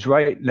 Because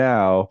right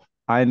now,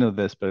 I know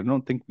this, but I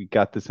don't think we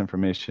got this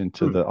information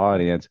to Hmm. the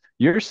audience.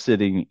 You're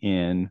sitting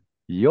in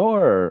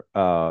your,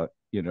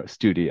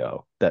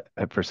 studio that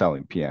for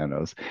selling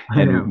pianos,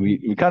 I and am.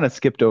 we kind of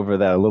skipped over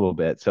that a little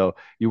bit. So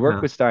you worked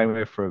Yeah. with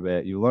Steinway for a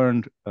bit. You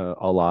learned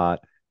a lot.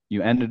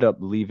 You ended up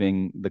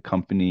leaving the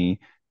company,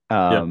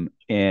 Yeah.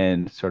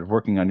 and sort of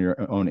working on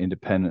your own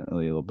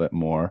independently a little bit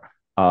more.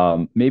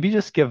 Maybe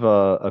just give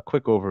a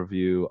quick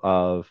overview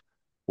of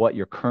what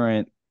your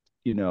current,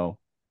 you know,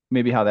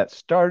 maybe how that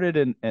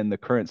started and the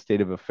current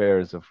state of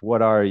affairs of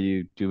what are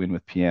you doing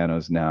with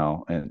pianos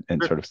now and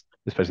Sure. sort of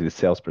especially the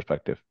sales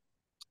perspective.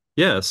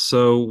 Yeah,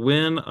 so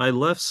when I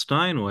left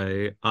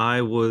Steinway,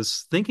 I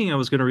was thinking I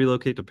was going to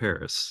relocate to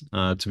Paris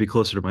to be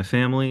closer to my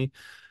family.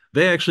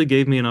 They actually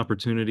gave me an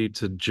opportunity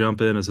to jump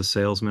in as a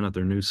salesman at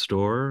their new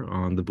store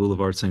on the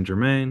Boulevard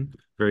Saint-Germain.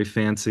 Very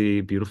fancy,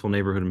 beautiful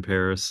neighborhood in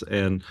Paris.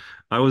 And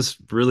I was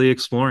really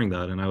exploring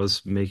that, and I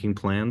was making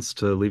plans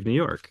to leave New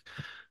York.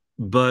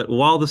 But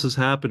while this is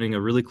happening,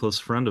 a really close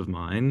friend of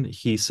mine,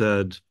 he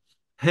said,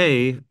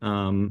 "Hey,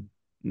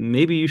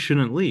 maybe you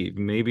shouldn't leave.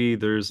 Maybe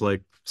there's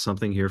like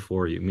something here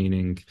for you."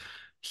 Meaning,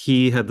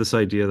 he had this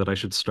idea that I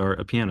should start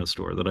a piano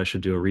store, that I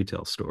should do a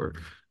retail store.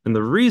 And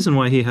the reason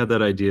why he had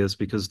that idea is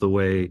because the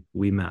way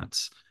we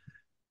met.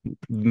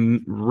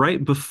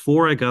 Right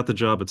before I got the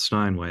job at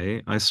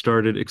Steinway, I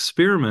started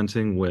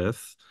experimenting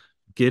with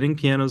getting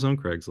pianos on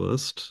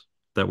Craigslist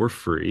that were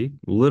free,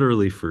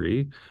 literally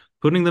free,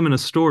 putting them in a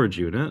storage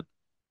unit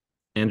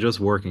and just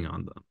working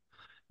on them.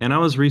 And I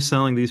was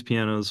reselling these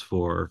pianos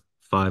for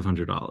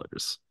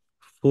 $500,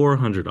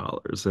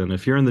 $400. And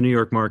if you're in the New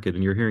York market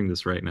and you're hearing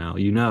this right now,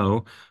 you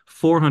know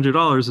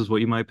 $400 is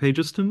what you might pay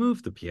just to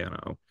move the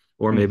piano,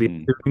 or maybe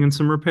Hmm. doing in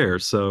some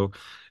repairs. So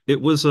it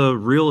was a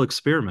real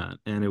experiment,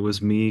 and it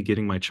was me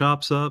getting my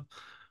chops up.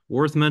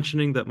 Worth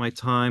mentioning that my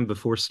time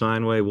before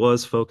Steinway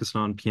was focused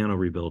on piano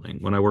rebuilding.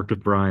 When I worked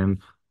with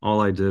Brian,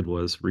 all I did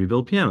was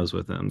rebuild pianos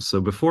with him.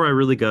 So before I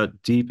really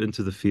got deep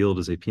into the field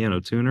as a piano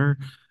tuner,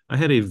 I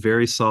had a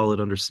very solid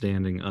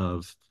understanding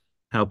of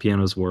how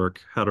pianos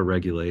work, how to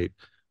regulate,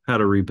 how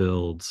to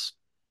rebuild,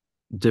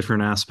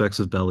 different aspects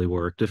of belly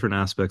work, different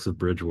aspects of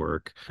bridge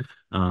work.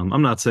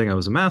 I'm not saying I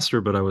was a master,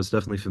 but I was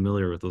definitely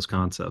familiar with those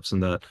concepts,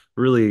 and that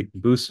really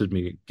boosted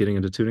me getting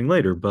into tuning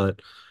later.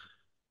 But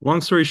long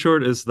story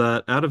short is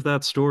that out of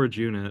that storage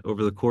unit,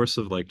 over the course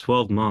of like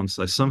 12 months,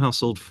 I somehow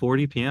sold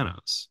 40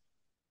 pianos,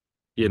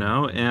 and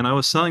I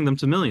was selling them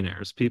to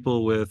millionaires,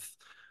 people with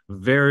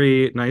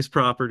very nice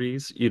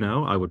properties.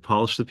 I would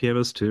polish the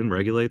pianos, tune,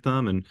 regulate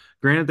them. And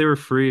granted, they were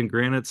free, and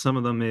granted, some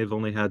of them may have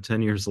only had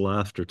 10 years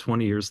left or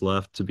 20 years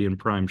left to be in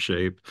prime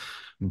shape.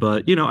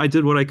 But, I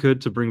did what I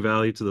could to bring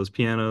value to those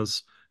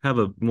pianos, have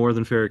a more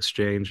than fair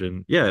exchange.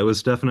 And yeah, it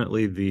was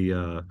definitely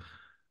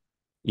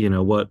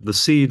what the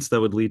seeds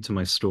that would lead to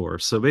my store.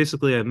 So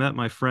basically, I met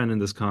my friend in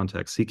this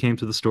context. He came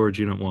to the storage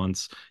unit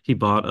once. He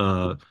bought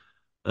a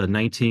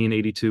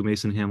 1982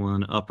 Mason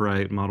Hamlin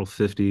upright Model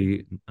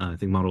 50, I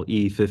think Model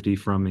E50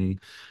 from me.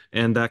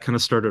 And that kind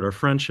of started our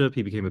friendship.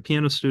 He became a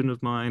piano student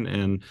of mine.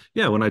 And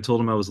yeah, when I told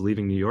him I was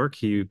leaving New York,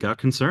 he got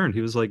concerned.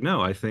 He was like,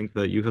 "No, I think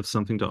that you have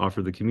something to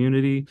offer the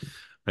community.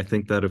 I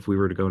think that if we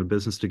were to go into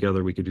business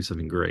together, we could do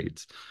something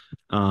great."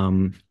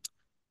 Um,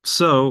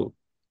 so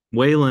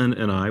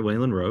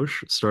Waylon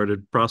Roche,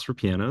 started Prosper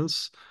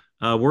Pianos.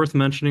 Worth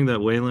mentioning that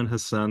Waylon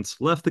has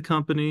since left the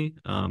company.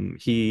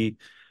 He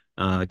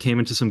came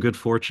into some good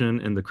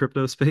fortune in the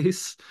crypto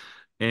space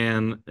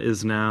and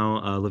is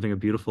now living a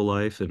beautiful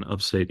life in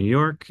upstate New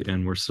York.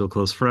 And we're still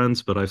close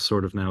friends, but I've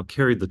sort of now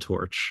carried the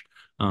torch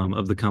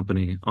of the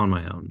company on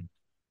my own.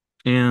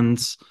 And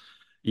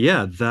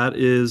yeah, that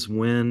is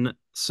when,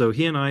 so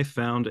he and I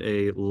found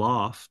a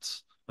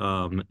loft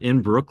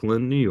in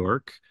Brooklyn, New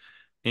York,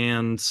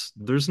 and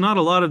there's not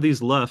a lot of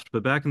these left,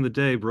 but back in the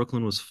day,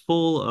 Brooklyn was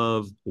full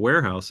of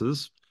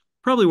warehouses.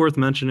 Probably worth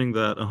mentioning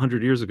that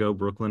 100 years ago,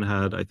 Brooklyn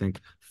had, I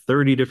think,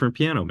 30 different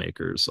piano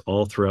makers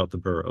all throughout the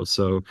borough.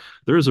 So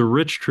there's a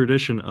rich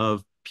tradition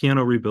of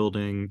piano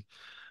rebuilding,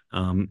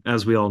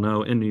 as we all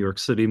know, in New York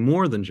City,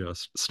 more than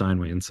just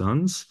Steinway and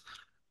Sons.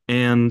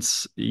 And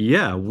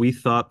yeah, we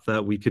thought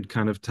that we could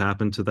kind of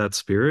tap into that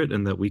spirit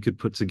and that we could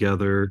put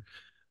together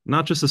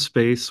not just a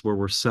space where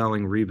we're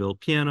selling rebuilt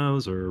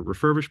pianos or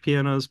refurbished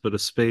pianos, but a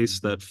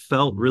space that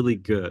felt really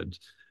good.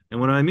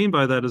 And what I mean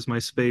by that is my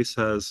space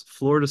has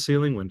floor to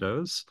ceiling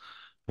windows.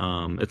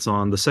 It's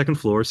on the second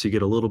floor, so you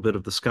get a little bit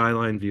of the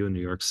skyline view in New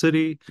York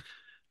City.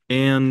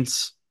 And,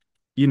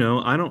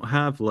 I don't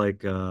have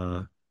like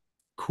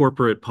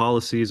corporate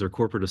policies or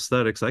corporate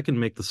aesthetics. I can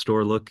make the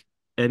store look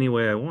any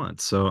way I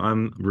want. So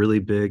I'm really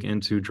big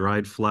into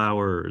dried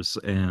flowers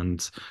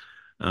and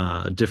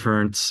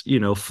different,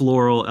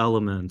 floral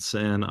elements.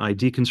 And I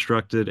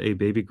deconstructed a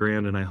baby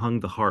grand and I hung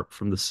the harp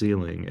from the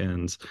ceiling.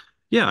 And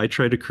yeah, I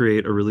try to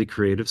create a really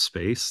creative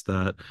space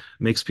that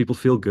makes people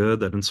feel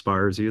good, that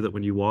inspires you, that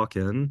when you walk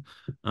in,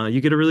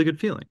 you get a really good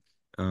feeling.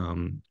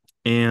 Um,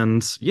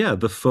 and yeah,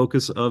 the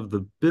focus of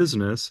the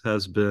business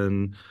has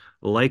been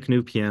like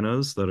new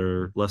pianos that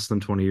are less than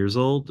 20 years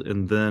old,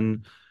 and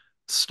then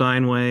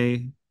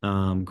Steinway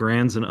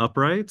grands and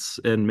uprights,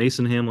 and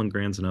Mason Hamlin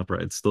grands and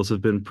uprights. Those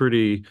have been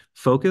pretty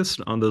focused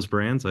on those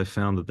brands. I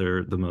found that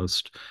they're the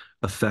most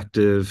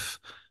effective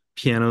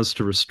pianos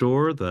to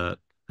restore, that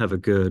have a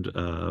good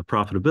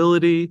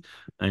profitability,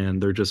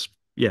 and they're just,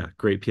 yeah,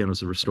 great pianos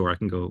to restore. I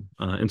can go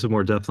into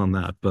more depth on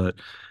that. But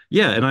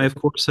yeah, and I, of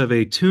course, have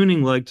a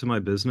tuning leg to my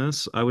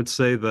business. I would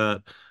say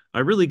that I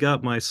really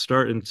got my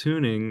start in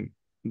tuning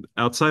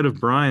outside of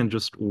Brian,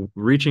 just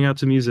reaching out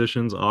to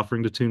musicians,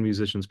 offering to tune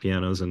musicians'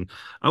 pianos. And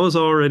I was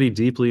already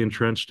deeply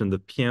entrenched in the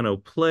piano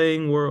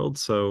playing world.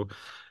 So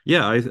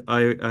yeah,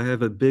 I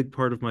have a big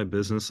part of my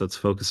business that's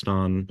focused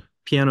on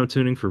piano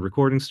tuning for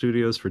recording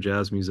studios, for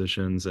jazz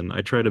musicians. And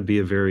I try to be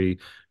a very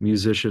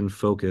musician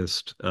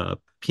focused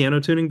piano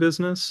tuning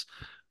business.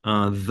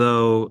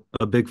 Though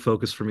a big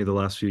focus for me the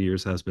last few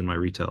years has been my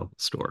retail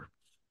store.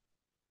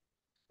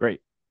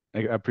 Great. I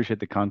appreciate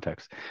the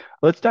context.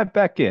 Let's dive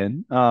back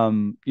in,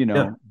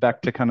 Yeah.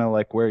 back to kind of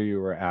like where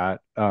you were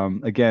at.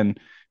 Again,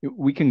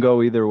 we can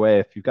go either way.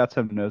 If you've got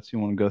some notes you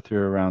want to go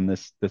through around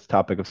this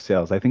topic of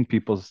sales, I think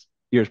people's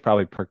ears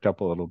probably perked up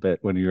a little bit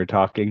when you were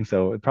talking,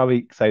 so probably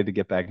excited to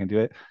get back into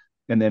it.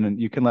 And then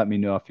you can let me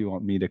know if you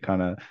want me to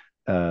kind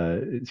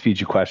of feed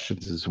you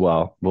questions as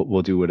well.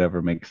 We'll do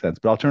whatever makes sense.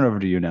 But I'll turn it over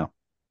to you now.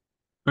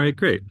 All right,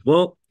 great.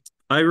 Well,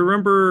 I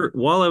remember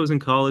while I was in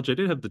college, I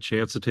did have the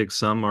chance to take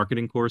some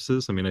marketing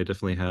courses. I mean, I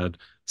definitely had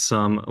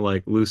some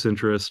like loose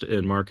interest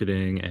in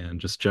marketing and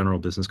just general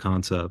business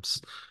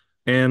concepts.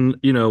 And,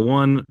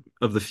 one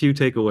of the few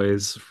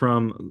takeaways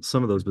from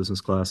some of those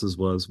business classes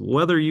was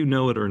whether you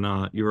know it or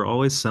not, you're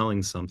always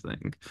selling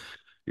something.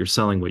 You're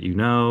selling what you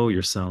know,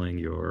 you're selling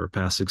your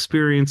past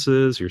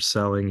experiences, you're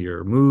selling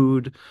your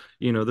mood.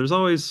 There's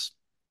always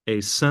a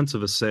sense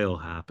of a sale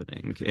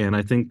happening. And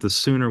I think the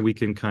sooner we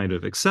can kind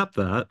of accept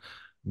that,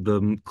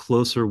 the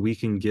closer we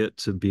can get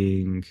to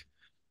being,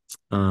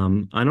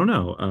 I don't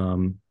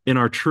know, in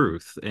our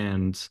truth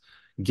and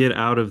get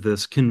out of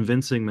this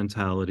convincing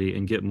mentality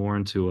and get more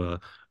into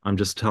I'm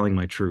just telling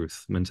my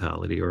truth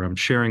mentality, or I'm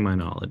sharing my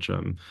knowledge.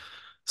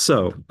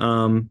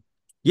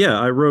 Yeah,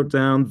 I wrote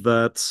down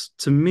that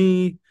to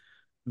me,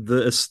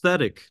 the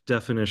aesthetic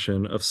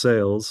definition of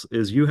sales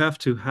is you have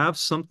to have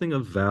something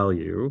of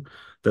value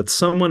that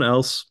someone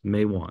else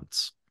may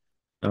want.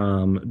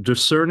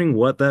 Discerning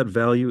what that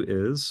value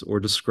is, or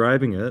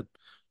describing it,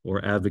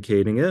 or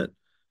advocating it,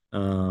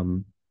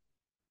 um,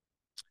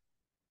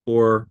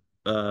 or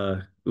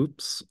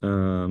oops.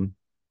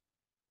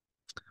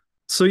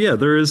 So yeah,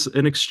 there is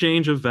an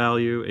exchange of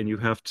value, and you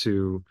have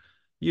to,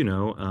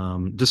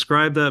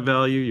 describe that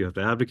value. You have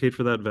to advocate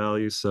for that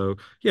value. So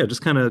yeah,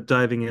 just kind of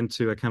diving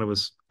into, I kind of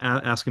was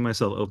asking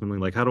myself openly,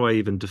 like, how do I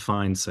even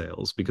define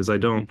sales? Because I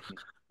don't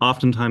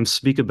oftentimes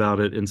speak about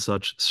it in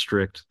such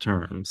strict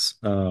terms.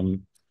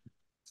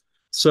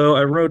 So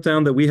I wrote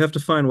down that we have to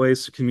find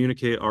ways to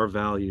communicate our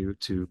value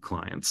to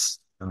clients.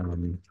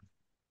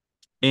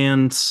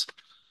 And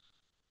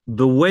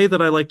the way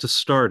that I like to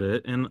start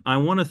it, and I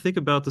want to think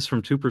about this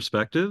from two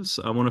perspectives.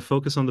 I want to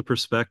focus on the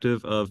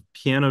perspective of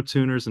piano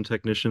tuners and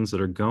technicians that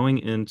are going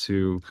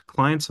into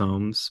clients'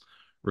 homes,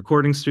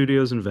 recording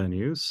studios, and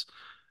venues.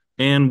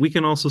 And we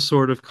can also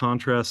sort of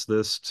contrast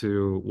this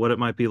to what it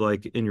might be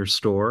like in your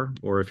store,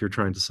 or if you're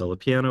trying to sell a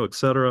piano,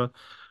 etc.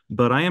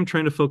 But I am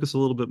trying to focus a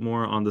little bit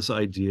more on this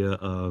idea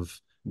of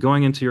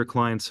going into your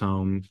client's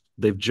home.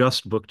 They've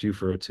just booked you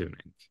for a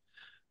tuning.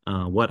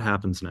 What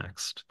happens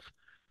next?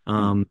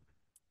 Um,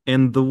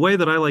 and the way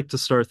that I like to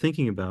start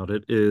thinking about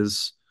it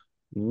is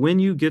when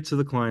you get to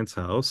the client's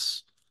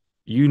house,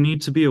 you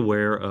need to be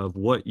aware of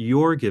what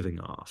you're giving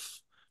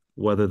off,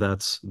 whether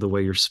that's the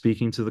way you're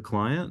speaking to the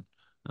client,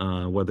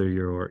 whether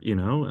you're,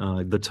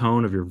 the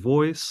tone of your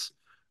voice.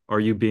 Are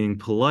you being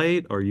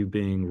polite? Are you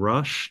being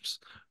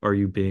rushed? Are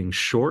you being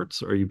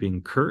short? Are you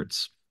being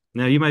curt?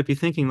 Now, you might be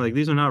thinking, like,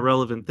 these are not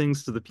relevant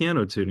things to the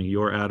piano tuning,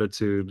 your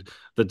attitude,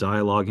 the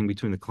dialoguing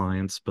between the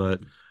clients, but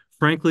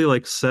frankly,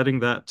 like setting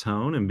that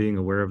tone and being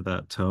aware of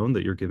that tone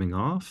that you're giving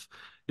off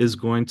is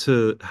going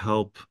to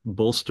help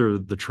bolster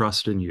the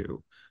trust in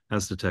you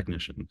as the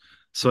technician.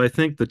 So I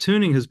think the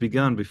tuning has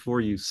begun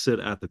before you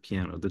sit at the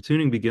piano. The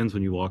tuning begins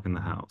when you walk in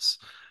the house.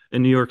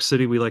 In New York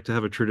City, we like to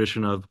have a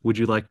tradition of, would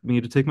you like me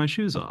to take my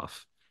shoes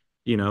off?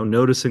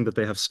 Noticing that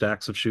they have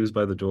stacks of shoes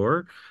by the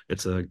door,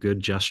 it's a good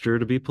gesture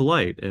to be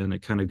polite, and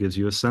it kind of gives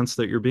you a sense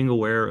that you're being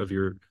aware of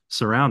your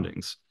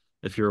surroundings.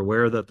 If you're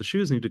aware that the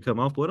shoes need to come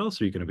off, what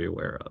else are you going to be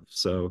aware of?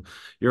 So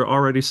you're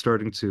already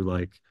starting to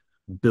like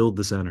build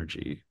this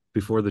energy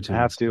before the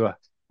I tuning.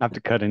 have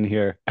to cut in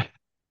here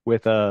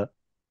with a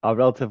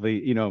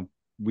relatively,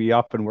 we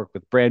often work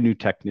with brand new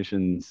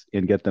technicians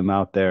and get them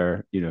out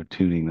there,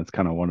 tuning. That's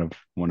kind of one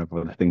of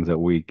the things that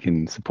we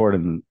can support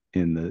in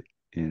the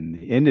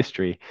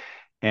industry.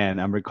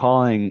 And I'm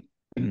recalling,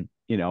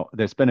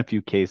 there's been a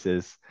few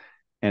cases,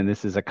 and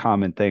this is a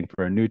common thing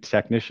for a new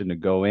technician to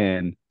go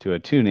in to a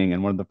tuning,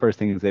 and one of the first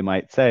things they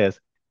might say is,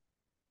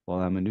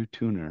 "Well, I'm a new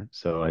tuner,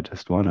 so I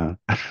just want to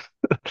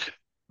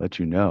let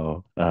you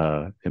know,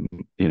 I'm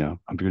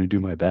going to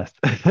do my best."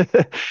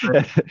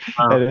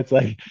 And it's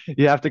like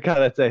you have to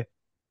kind of say,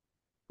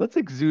 let's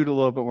exude a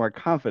little bit more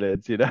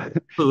confidence,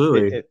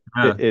 Absolutely.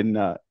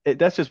 Yeah.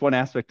 That's just one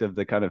aspect of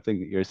the kind of thing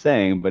that you're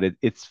saying, but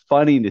it's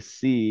funny to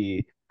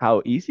see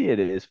how easy it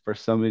is for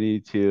somebody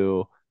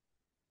to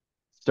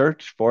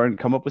search for and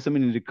come up with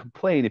something to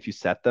complain if you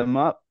set them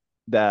up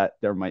that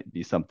there might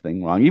be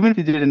something wrong, even if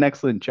you did an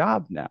excellent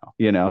job now,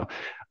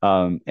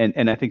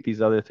 and I think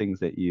these other things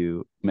that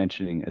you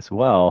mentioning as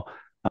well,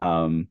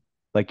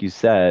 like you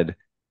said,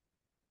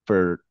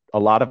 for a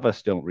lot of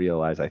us don't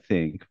realize, I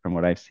think, from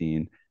what I've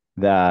seen,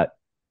 that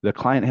the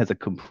client has a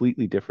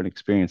completely different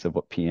experience of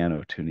what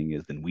piano tuning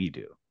is than we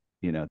do.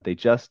 They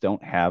just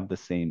don't have the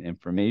same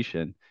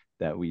information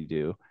that we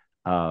do.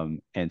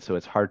 And so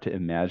it's hard to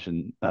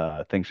imagine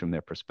things from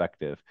their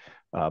perspective.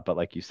 But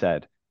like you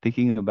said,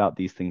 thinking about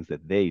these things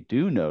that they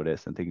do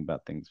notice and thinking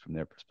about things from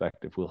their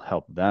perspective will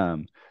help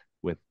them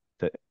with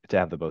to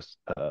have the most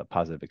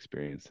positive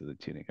experience of the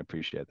tuning. I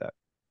appreciate that.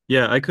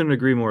 Yeah, I couldn't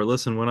agree more.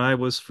 Listen, when I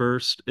was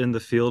first in the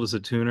field as a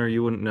tuner,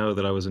 you wouldn't know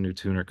that I was a new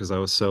tuner because I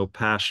was so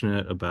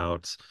passionate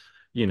about,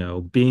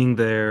 being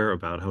there,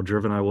 about how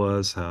driven I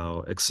was,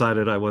 how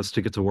excited I was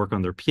to get to work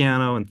on their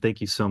piano. And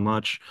thank you so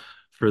much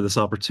for this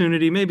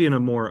opportunity, maybe in a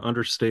more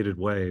understated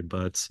way.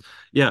 But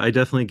yeah, I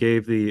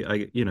definitely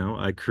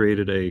I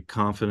created a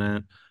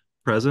confident,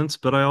 presence,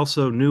 but I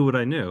also knew what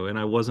I knew. And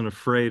I wasn't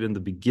afraid in the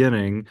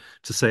beginning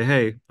to say,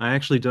 hey, I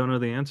actually don't know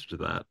the answer to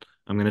that.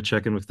 I'm going to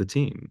check in with the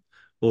team.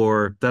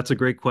 Or that's a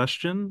great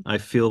question. I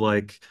feel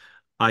like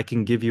I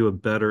can give you a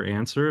better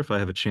answer if I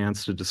have a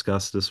chance to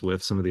discuss this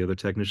with some of the other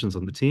technicians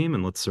on the team,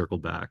 and let's circle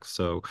back.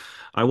 So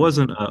I Mhm.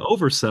 wasn't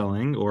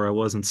overselling, or I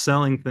wasn't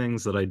selling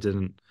things that I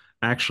didn't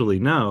actually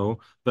know,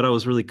 but I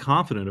was really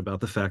confident about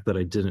the fact that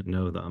I didn't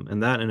know them.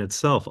 And that in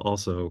itself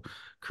also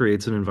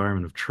creates an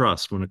environment of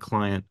trust when a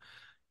client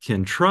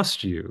can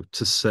trust you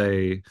to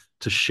say,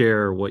 to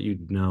share what you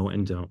know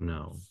and don't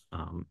know,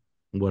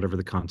 whatever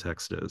the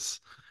context is.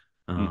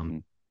 Um,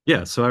 Mhm.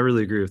 yeah, so I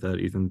really agree with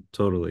that, Ethan,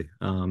 totally.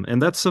 And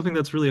that's something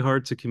that's really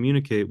hard to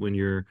communicate when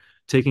you're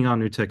taking on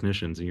new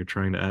technicians and you're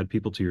trying to add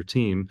people to your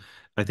team.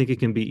 I think it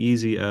can be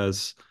easy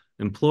as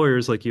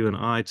employers like you and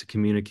I to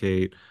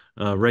communicate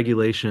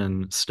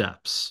regulation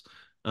steps,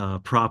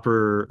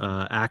 proper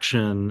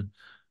action,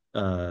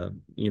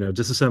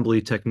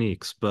 disassembly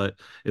techniques, but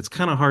it's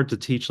kind of hard to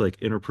teach like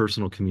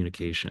interpersonal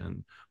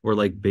communication or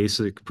like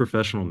basic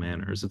professional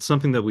manners. It's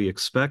something that we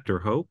expect or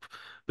hope,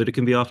 but it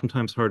can be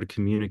oftentimes hard to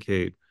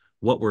communicate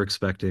what we're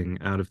expecting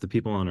out of the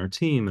people on our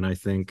team. And I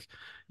think,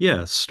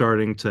 yeah,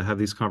 starting to have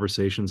these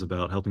conversations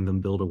about helping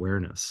them build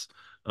awareness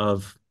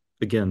of,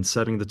 again,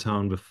 setting the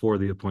tone before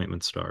the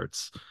appointment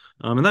starts.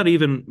 And that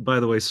even, by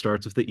the way,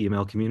 starts with the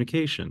email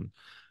communication,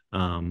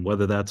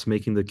 whether that's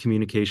making the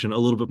communication a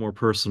little bit more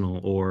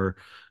personal, or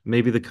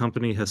maybe the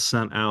company has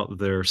sent out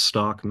their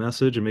stock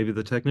message and maybe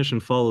the technician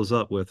follows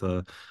up with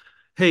a,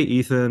 hey,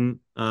 Ethan,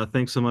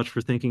 thanks so much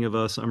for thinking of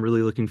us. I'm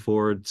really looking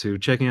forward to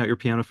checking out your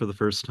piano for the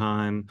first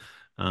time.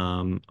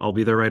 I'll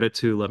be there right at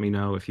 2. Let me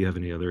know if you have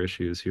any other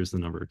issues. Here's the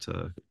number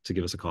to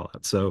give us a call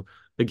at. So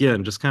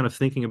again, just kind of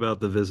thinking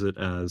about the visit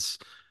as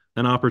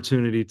an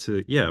opportunity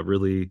to, yeah,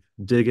 really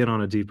dig in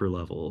on a deeper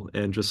level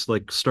and just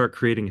like start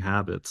creating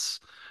habits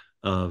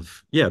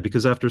of, yeah,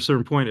 because after a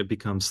certain point it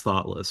becomes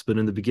thoughtless, but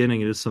in the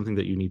beginning it is something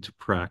that you need to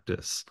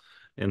practice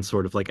and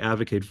sort of like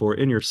advocate for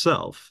in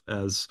yourself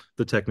as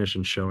the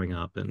technician showing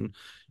up and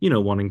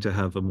wanting to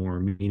have a more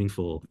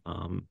meaningful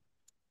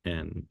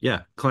and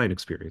yeah, client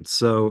experience.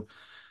 So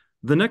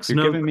the next You're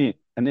note. giving me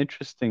an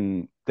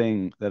interesting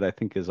thing that I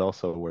think is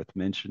also worth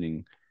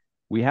mentioning.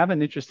 We have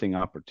an interesting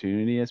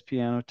opportunity as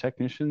piano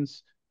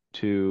technicians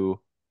to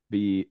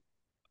be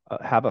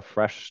have a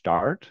fresh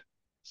start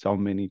so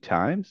many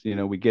times.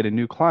 We get a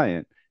new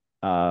client,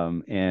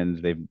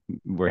 and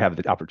we have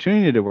the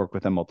opportunity to work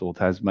with them multiple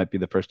times. It might be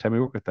the first time we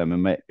work with them. It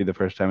might be the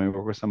first time we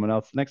work with someone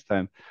else the next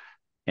time.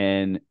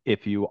 And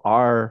if you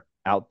are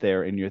out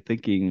there and you're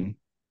thinking,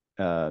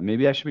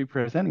 maybe I should be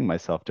presenting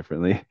myself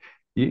differently,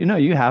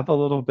 you have a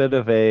little bit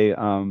of a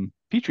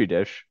petri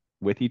dish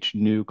with each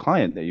new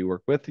client that you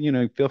work with.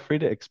 Feel free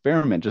to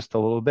experiment just a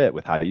little bit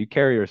with how you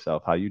carry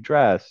yourself, how you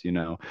dress,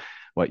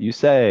 what you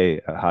say,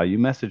 how you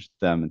message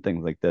them, and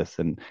things like this.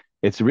 And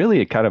it's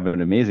really a kind of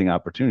an amazing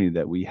opportunity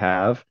that we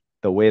have,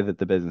 the way that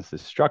the business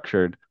is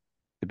structured,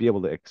 to be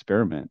able to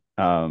experiment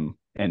and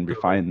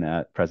refine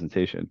that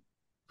presentation.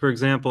 For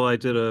example, I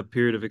did a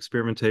period of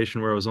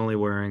experimentation where I was only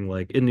wearing,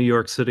 like, in New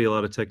York City, a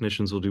lot of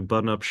technicians will do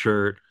button-up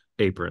shirt,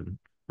 apron,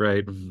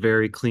 right?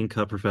 Very clean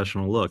cut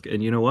professional look.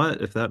 And you know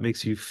what? If that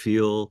makes you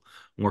feel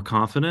more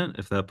confident,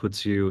 if that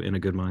puts you in a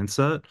good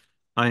mindset,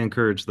 I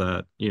encourage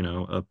that,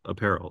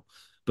 apparel.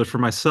 But for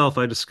myself,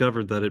 I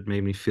discovered that it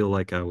made me feel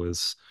like I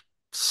was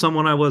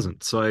someone I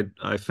wasn't. So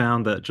I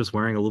found that just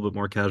wearing a little bit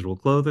more casual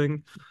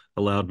clothing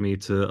allowed me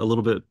to a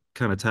little bit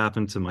kind of tap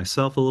into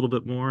myself a little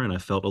bit more, and I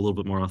felt a little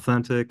bit more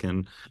authentic.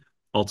 And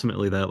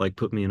ultimately that like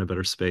put me in a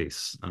better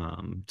space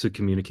to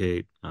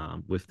communicate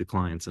with the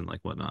clients and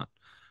like whatnot.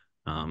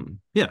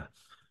 Yeah.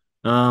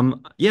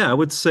 Yeah, I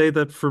would say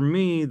that for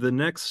me, the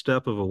next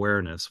step of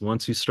awareness,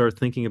 once you start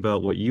thinking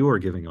about what you are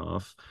giving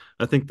off,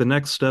 I think the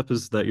next step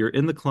is that you're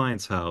in the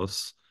client's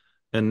house.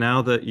 And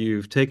now that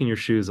you've taken your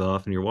shoes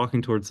off and you're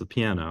walking towards the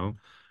piano,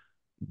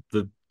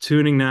 the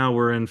tuning, now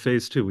we're in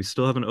phase 2. We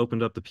still haven't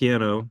opened up the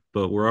piano,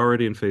 but we're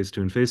already in phase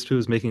 2. And phase 2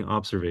 is making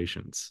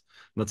observations.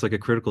 That's like a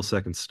critical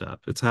second step.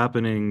 It's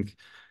happening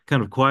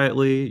kind of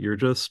quietly. You're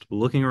just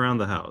looking around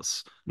the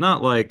house.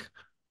 Not like,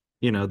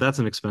 that's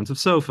an expensive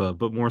sofa,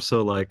 but more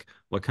so like,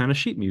 what kind of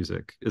sheet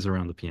music is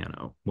around the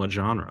piano? What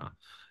genre?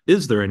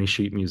 Is there any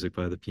sheet music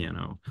by the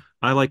piano?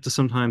 I like to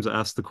sometimes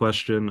ask the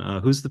question,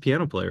 who's the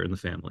piano player in the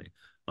family?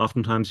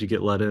 Oftentimes you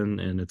get let in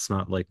and it's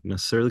not like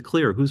necessarily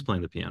clear who's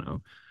playing the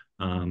piano.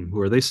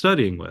 Who are they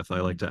studying with? I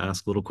like to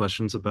ask little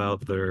questions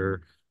about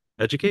their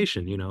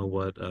education.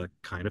 What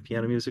kind of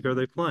piano music are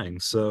they playing?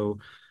 So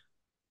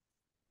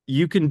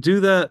you can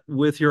do that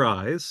with your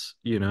eyes,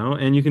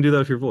 and you can do that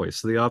with your voice.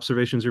 So the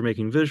observations you're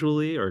making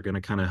visually are going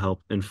to kind of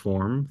help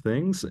inform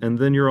things. And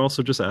then you're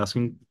also just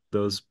asking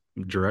those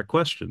direct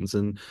questions.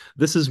 And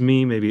this is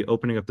me maybe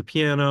opening up the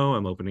piano.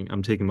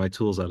 I'm taking my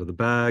tools out of the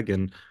bag,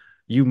 and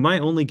you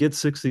might only get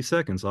 60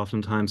 seconds.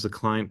 Oftentimes the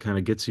client kind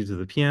of gets you to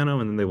the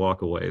piano and then they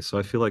walk away. So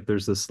I feel like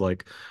there's this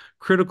like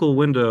critical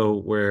window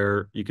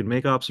where you can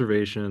make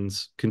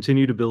observations,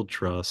 continue to build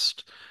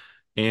trust,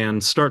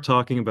 and start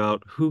talking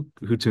about who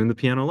tuned the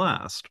piano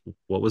last.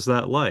 What was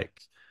that like?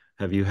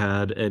 Have you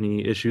had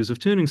any issues of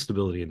tuning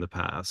stability in the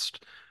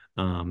past?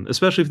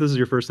 Especially if this is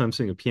your first time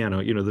seeing a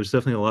piano, there's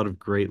definitely a lot of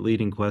great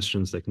leading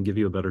questions that can give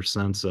you a better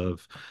sense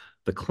of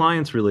the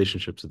client's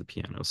relationship to the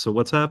piano. So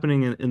what's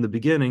happening in the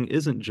beginning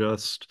isn't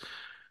just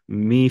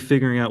me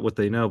figuring out what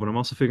they know, but I'm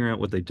also figuring out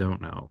what they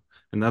don't know.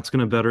 And that's going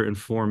to better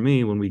inform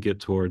me when we get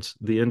towards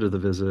the end of the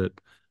visit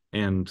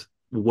and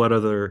what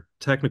other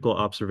technical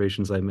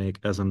observations I make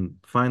as I'm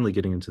finally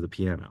getting into the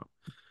piano.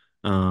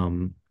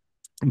 Um,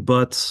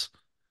 but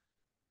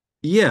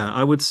yeah,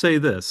 I would say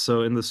this.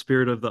 So, in the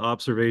spirit of the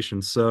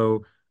observation,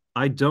 so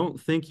I don't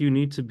think you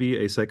need to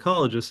be a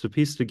psychologist to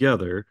piece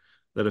together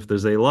that if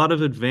there's a lot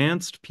of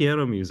advanced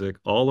piano music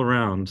all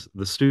around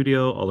the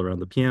studio, all around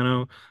the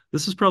piano,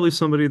 this is probably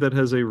somebody that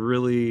has a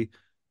really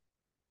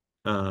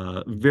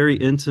very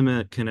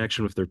intimate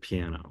connection with their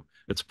piano.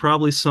 It's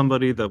probably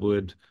somebody that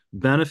would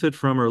benefit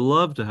from or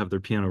love to have their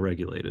piano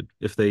regulated,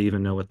 if they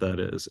even know what that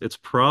is. It's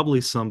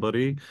probably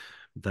somebody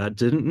that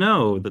didn't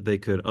know that they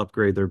could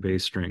upgrade their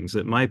bass strings.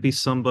 It might be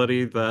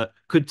somebody that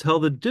could tell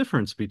the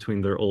difference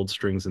between their old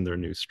strings and their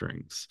new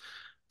strings.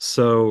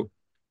 So,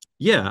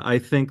 yeah, I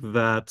think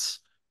that,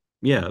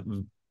 yeah,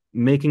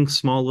 making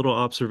small little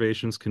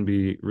observations can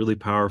be really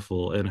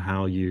powerful in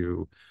how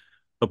you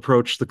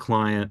approach the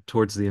client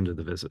towards the end of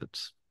the visit.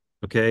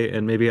 Okay.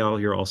 And maybe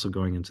you're also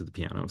going into the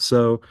piano.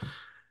 So,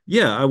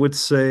 yeah, I would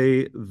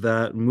say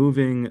that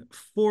moving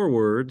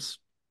forwards,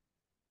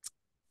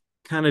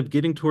 kind of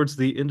getting towards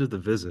the end of the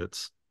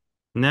visits,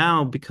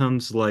 now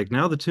becomes like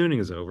now the tuning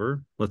is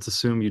over. Let's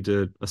assume you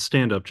did a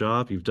stand-up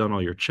job. You've done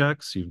all your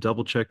checks. You've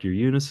double-checked your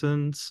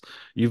unisons.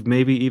 You've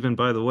maybe even,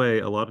 by the way,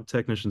 a lot of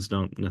technicians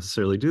don't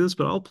necessarily do this,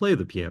 but I'll play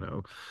the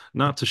piano,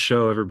 not to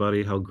show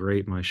everybody how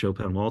great my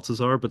Chopin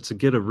waltzes are, but to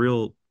get a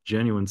real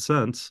genuine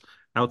sense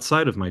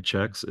outside of my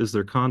checks. Is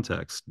there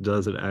context?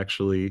 Does it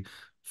actually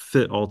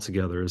fit all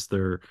together? Is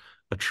there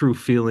a true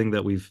feeling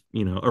that we've,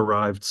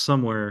 arrived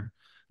somewhere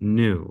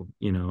new,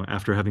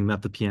 after having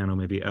met the piano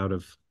maybe out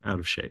of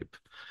shape.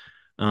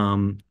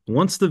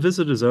 Once the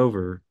visit is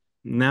over,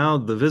 now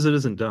the visit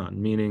isn't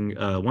done, meaning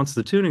once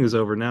the tuning is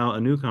over, now a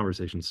new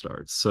conversation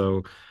starts.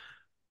 So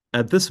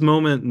at this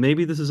moment,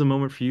 maybe this is a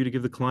moment for you to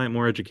give the client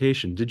more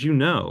education. Did you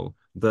know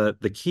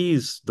that the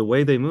keys, the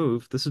way they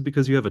move, this is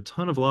because you have a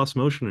ton of lost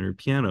motion in your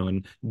piano?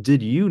 And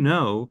did you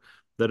know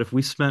that if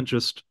we spent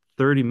just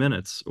 30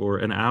 minutes or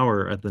an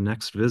hour at the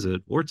next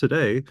visit or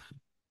today,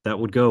 that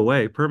would go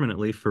away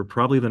permanently for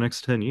probably the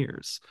next 10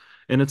 years.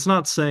 And it's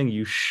not saying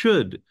you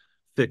should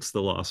fix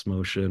the lost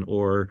motion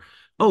or,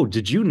 oh,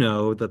 did you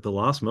know that the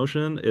lost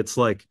motion, it's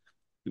like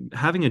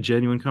having a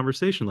genuine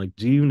conversation. Like,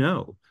 do you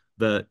know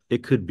that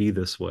it could be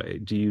this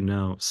way? Do you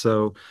know?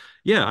 So,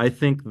 yeah, I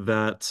think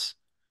that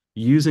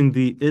using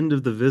the end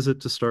of the visit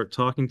to start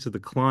talking to the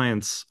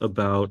clients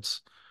about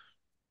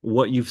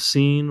what you've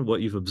seen,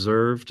 what you've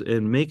observed,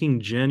 and making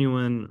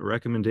genuine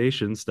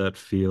recommendations that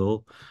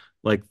feel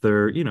like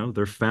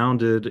they're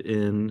founded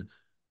in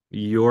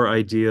your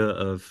idea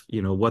of,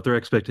 what their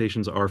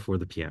expectations are for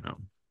the piano.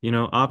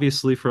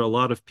 Obviously for a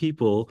lot of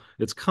people,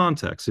 it's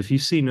context. If you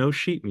see no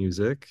sheet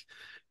music,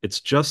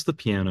 it's just the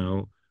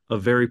piano, a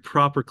very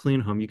proper clean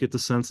home. You get the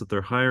sense that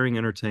they're hiring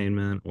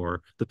entertainment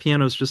or the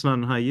piano's just not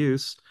in high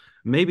use.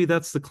 Maybe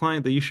that's the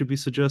client that you should be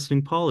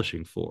suggesting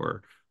polishing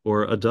for,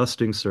 or a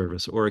dusting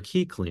service, or a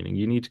key cleaning.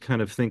 You need to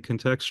kind of think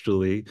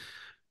contextually.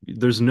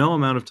 There's no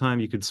amount of time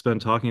you could spend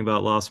talking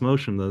about lost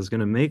motion that is going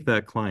to make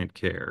that client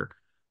care.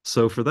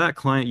 So for that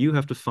client, you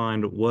have to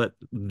find what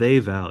they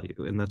value,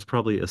 and that's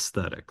probably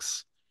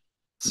aesthetics.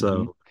 Mm-hmm.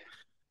 So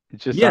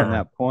Just on yeah,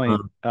 that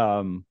point,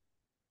 I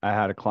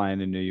had a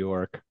client in New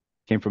York,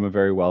 came from a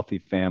very wealthy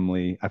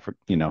family.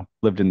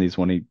 Lived in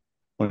one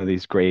of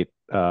these great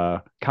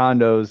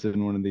condos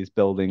in one of these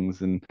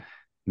buildings in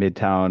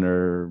Midtown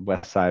or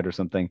West Side or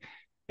something.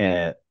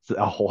 And it's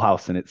a whole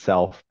house in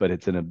itself, but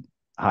it's in a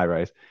high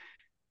rise.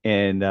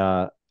 And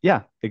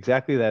yeah,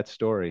 exactly that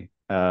story.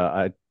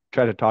 I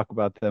try to talk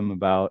about them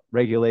about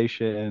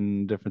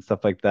regulation, different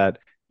stuff like that.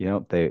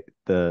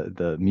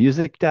 The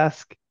music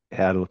desk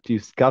had a few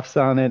scuffs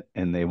on it,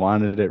 and they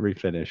wanted it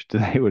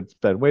refinished. They would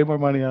spend way more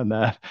money on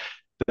that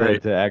than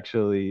right. to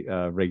actually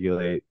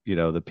regulate,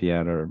 the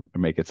piano or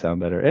make it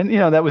sound better. And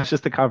that was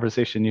just the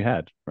conversation you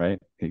had, right?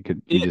 You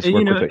And, just and,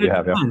 work with what you it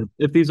have. Yeah, depends.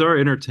 If these are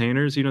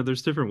entertainers,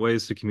 there's different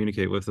ways to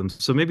communicate with them.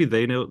 So maybe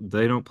they know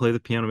they don't play the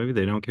piano, maybe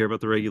they don't care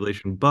about the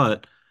regulation,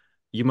 but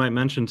you might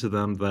mention to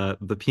them that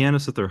the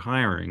pianist that they're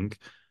hiring,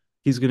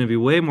 he's going to be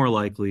way more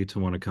likely to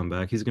want to come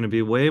back. He's going to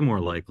be way more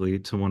likely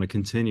to want to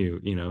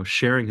continue,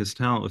 sharing his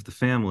talent with the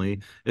family.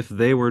 If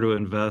they were to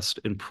invest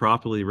in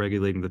properly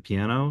regulating the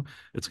piano,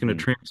 it's going to Mhm.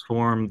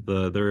 transform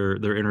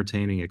their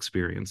entertaining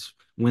experience.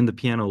 When the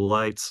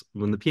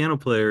piano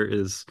player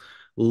is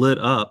lit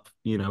up,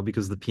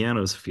 because the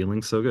piano is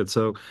feeling so good.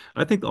 So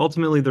I think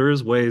ultimately there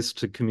is ways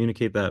to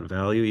communicate that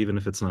value, even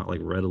if it's not like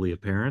readily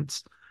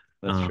apparent.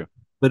 That's Um, true.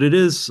 but it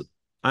is,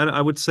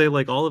 I would say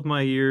like all of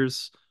my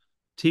years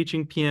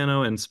teaching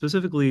piano and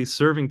specifically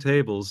serving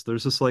tables,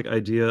 there's this like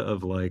idea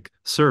of like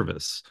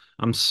service.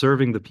 I'm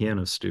serving the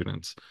piano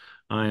student.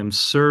 I am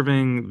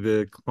serving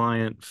the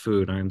client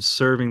food. I am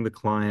serving the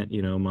client,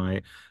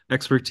 my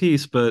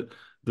expertise, but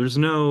there's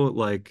no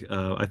like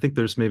I think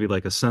there's maybe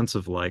like a sense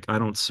of like I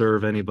don't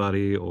serve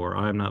anybody or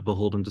I'm not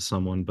beholden to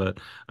someone, but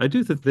I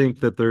do think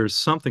that there's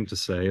something to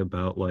say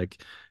about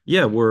like,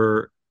 yeah,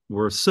 we're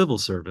civil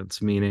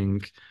servants,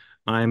 meaning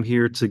I'm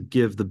here to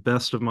give the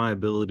best of my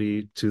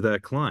ability to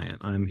that client.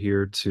 I'm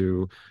here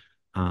to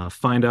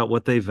find out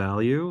what they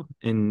value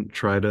and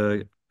try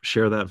to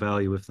share that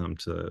value with them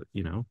to,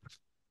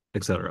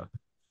 etc.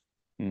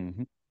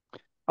 Mhm.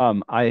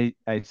 I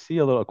see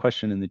a little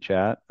question in the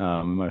chat. We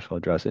might as well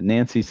address it.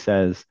 Nancy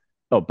says,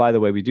 "Oh, by the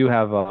way, we do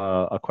have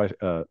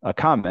a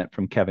comment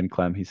from Kevin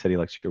Clem. He said he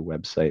likes your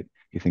website.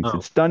 He thinks Oh,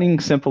 it's stunning,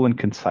 simple, and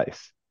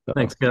concise.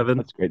 thanks, So Kevin.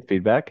 that's great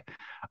feedback."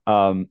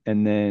 And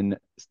then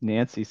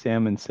Nancy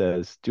Salmon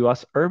says, "Do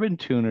us urban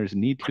tuners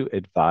need to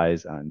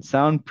advise on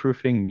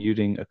soundproofing,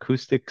 muting,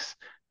 acoustics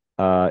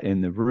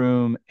in the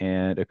room,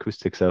 and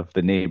acoustics of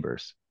the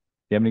neighbors?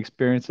 Do you have any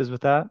experiences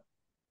with that?"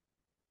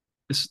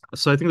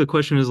 So I think the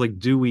question is like,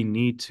 do we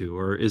need to,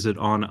 or is it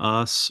on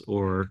us,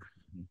 or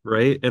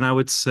right? And I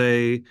would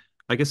say,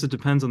 I guess it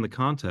depends on the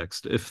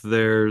context. It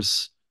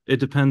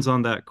depends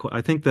on that.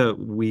 I think that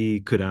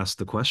we could ask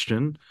the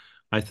question.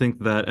 I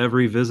think that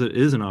every visit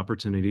is an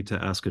opportunity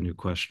to ask a new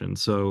question.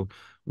 So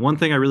one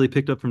thing I really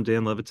picked up from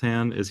Dan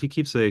Levitan is he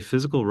keeps a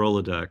physical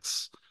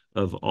Rolodex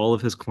of all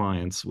of his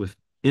clients with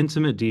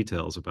intimate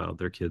details about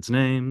their kids'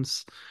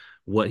 names,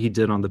 what he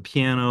did on the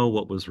piano,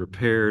 what was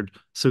repaired.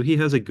 So he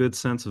has a good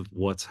sense of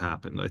what's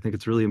happened. I think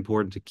it's really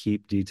important to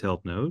keep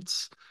detailed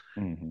notes.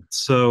 Hmm.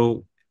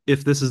 So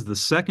if this is the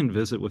second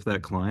visit with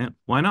that client,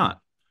 why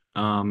not?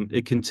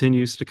 It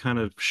continues to kind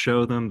of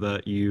show them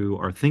that you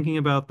are thinking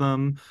about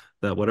them,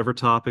 that whatever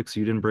topics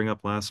you didn't bring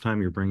up last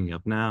time, you're bringing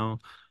up now.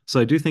 So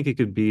I do think it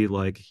could be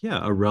like,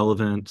 yeah, a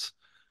relevant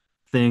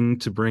thing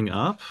to bring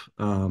up.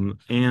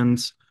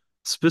 And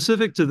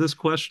specific to this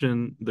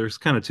question, there's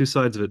kind of two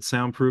sides of it,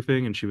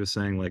 soundproofing, and she was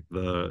saying like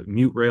the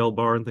mute rail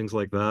bar and things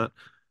like that.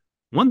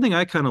 One thing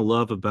I kind of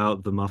love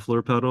about the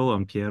muffler pedal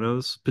on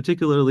pianos,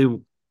 particularly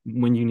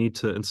when you need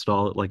to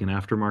install it like an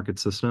aftermarket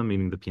system,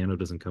 meaning the piano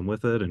doesn't come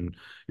with it, and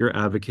you're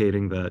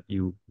advocating that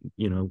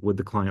would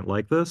the client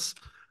like this?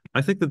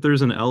 I think that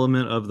there's an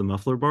element of the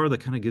muffler bar that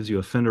kind of gives you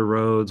a Fender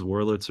Rhodes,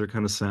 Wurlitzer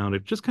kind of sound.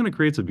 It just kind of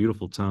creates a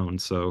beautiful tone.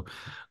 So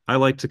I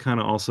like to kind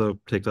of also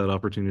take that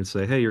opportunity to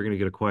say, hey, you're going to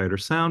get a quieter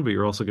sound, but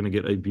you're also going to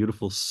get a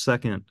beautiful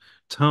second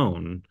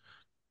tone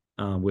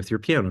with your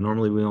piano.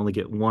 Normally, we only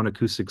get one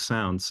acoustic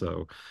sound.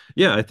 So,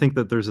 yeah, I think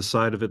that there's a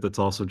side of it that's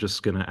also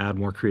just going to add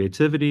more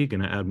creativity,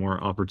 going to add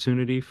more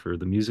opportunity for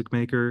the music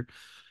maker.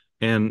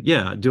 And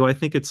yeah, do I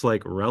think it's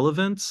like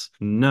relevant?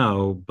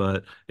 No,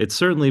 but it's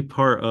certainly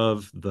part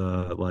of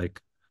the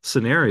like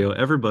scenario.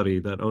 Everybody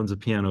that owns a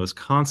piano is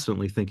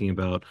constantly thinking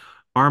about,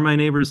 are my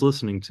neighbors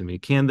listening to me?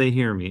 Can they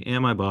hear me?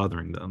 Am I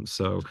bothering them?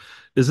 So,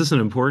 is this an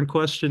important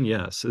question?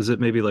 Yes. Is it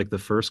maybe like the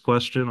first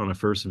question on a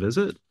first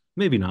visit?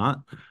 Maybe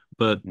not,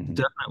 but Hmm.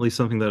 definitely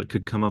something that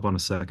could come up on a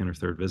second or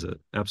third visit.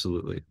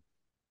 Absolutely.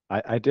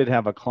 I did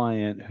have a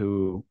client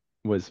who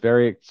was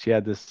she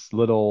had this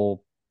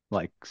little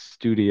like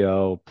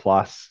studio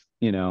plus,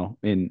 in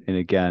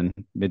again,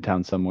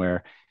 Midtown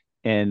somewhere.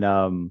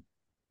 And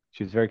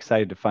she was very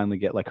excited to finally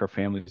get like her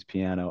family's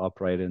piano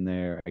upright in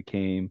there. I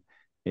came,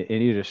 it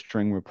needed a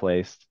string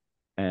replaced,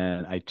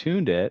 and I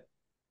tuned it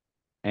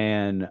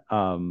and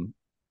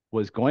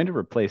was going to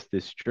replace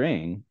this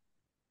string.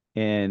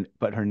 And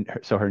but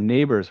so her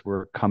neighbors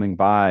were coming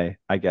by,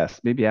 I guess,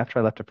 maybe after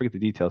I left, I forget the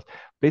details.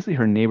 Basically,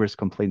 her neighbors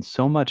complained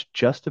so much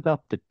just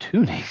about the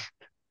tuning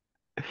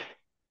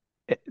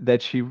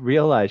that she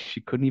realized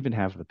she couldn't even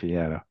have the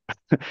piano.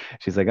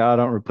 She's like, "Oh,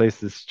 don't replace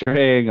the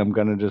string. I'm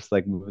gonna just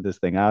like move this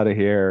thing out of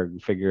here,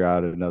 figure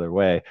out another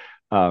way."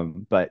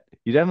 But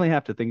you definitely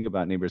have to think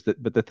about neighbors.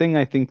 But the thing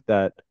I think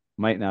that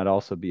might not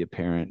also be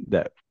apparent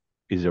that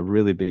is a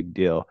really big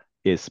deal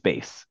is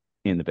space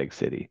in the big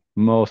city.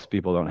 Most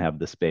people don't have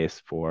the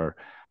space for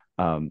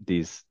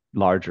these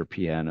larger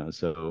pianos.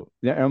 So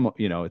yeah,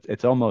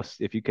 it's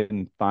almost if you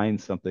can find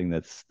something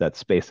that's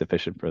space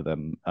efficient for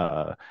them,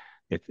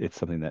 it's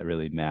something that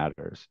really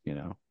matters.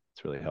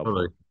 It's really Totally.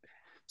 helpful.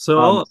 So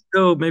Um, I'll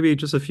go maybe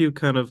just a few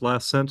kind of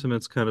last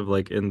sentiments, kind of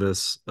like in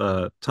this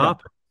yeah.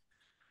 topic.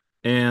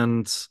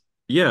 And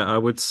yeah, I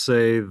would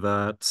say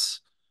that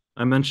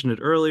I mentioned it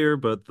earlier,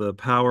 but the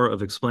power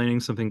of explaining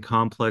something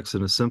complex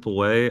in a simple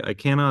way, I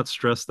cannot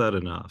stress that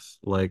enough.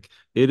 Like,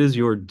 it is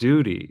your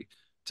duty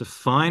to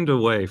find a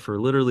way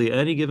for literally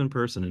any given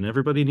person, and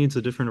everybody needs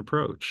a different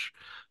approach.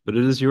 But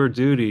it is your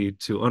duty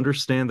to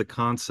understand the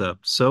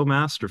concept so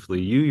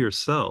masterfully, you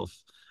yourself,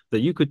 that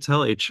you could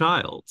tell a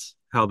child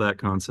how that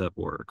concept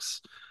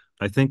works.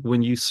 I think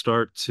when you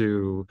start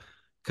to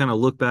kind of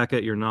look back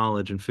at your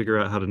knowledge and figure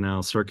out how to now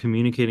start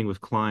communicating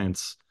with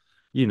clients,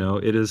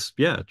 it is,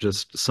 yeah,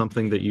 just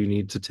something that you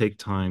need to take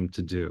time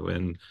to do.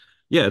 And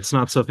yeah, it's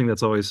not something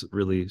that's always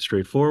really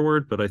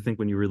straightforward, but I think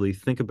when you really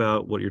think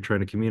about what you're trying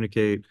to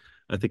communicate,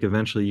 I think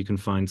eventually you can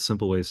find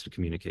simple ways to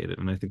communicate it.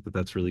 And I think that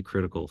that's really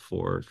critical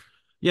for,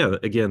 yeah,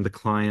 again, the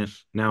client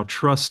now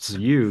trusts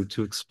you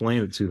to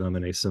explain it to them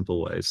in a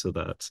simple way so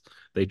that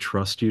they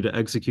trust you to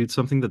execute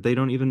something that they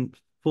don't even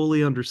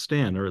fully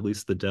understand, or at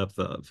least the depth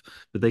of,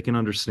 but they can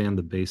understand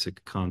the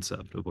basic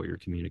concept of what you're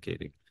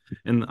communicating.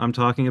 And I'm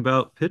talking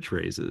about pitch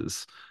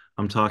raises.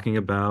 I'm talking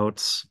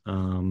about,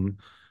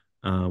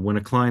 when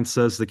a client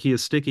says the key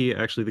is sticky,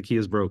 actually the key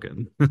is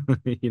broken.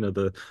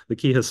 The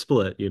key has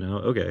split,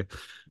 okay.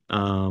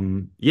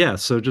 Yeah,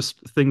 so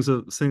just things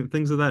of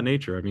that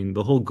nature. I mean,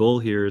 the whole goal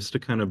here is to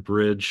kind of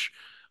bridge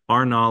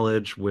our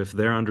knowledge with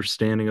their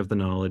understanding of the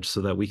knowledge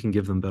so that we can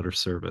give them better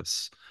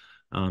service.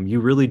 You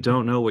really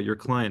don't know what your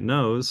client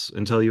knows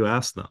until you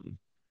ask them.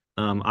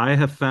 I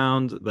have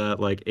found that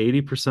like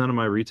 80% of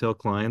my retail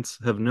clients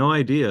have no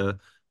idea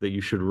that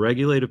you should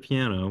regulate a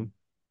piano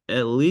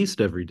at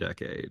least every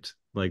decade.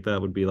 Like that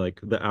would be like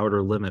the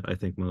outer limit, I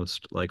think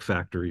most like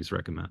factories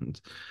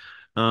recommend.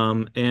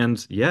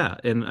 And yeah,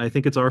 and I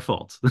think it's our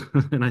fault.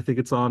 And I think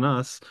it's on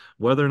us.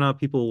 Whether or not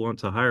people want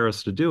to hire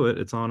us to do it,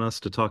 it's on us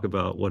to talk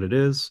about what it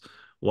is,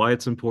 why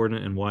it's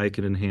important, and why it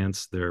can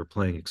enhance their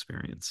playing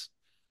experience.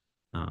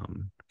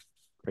 Um,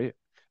 Great.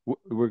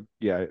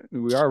 Yeah,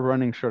 we are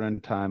running short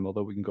on time,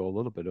 although we can go a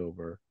little bit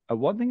over.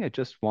 One thing I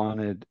just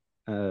wanted,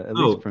 at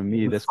least Oh, for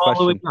me, this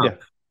following question. Yeah, up.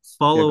 yeah,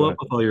 Follow go up ahead.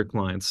 with all your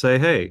clients. Say,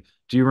 hey,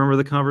 do you remember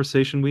the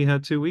conversation we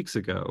had 2 weeks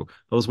ago?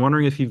 I was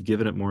wondering if you've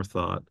given it more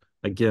thought.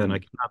 Again, I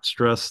Mm, cannot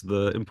stress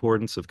the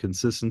importance of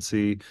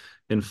consistency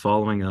in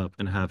following up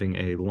and having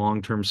a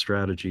long-term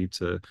strategy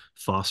to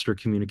foster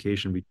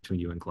communication between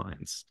you and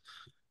clients.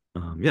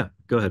 Yeah,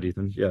 go ahead,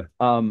 Ethan. Yeah.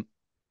 Um,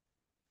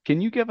 can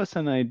you give us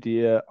an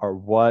idea or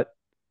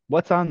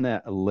what's on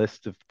that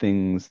list of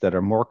things that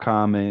are more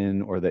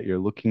common or that you're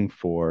looking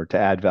for to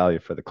add value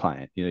for the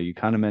client? You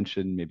kind of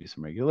mentioned maybe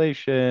some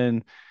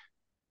regulation,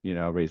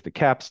 raise the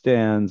cap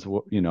stands,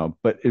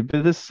 but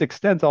this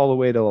extends all the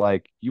way to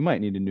like you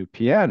might need a new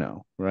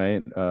piano,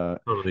 right?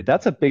 Totally.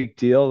 That's a big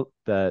deal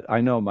that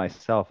I know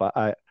myself.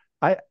 I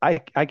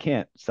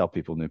can't sell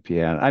people new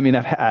piano. I mean,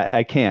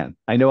 I can.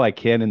 I know I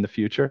can in the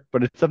future,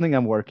 but it's something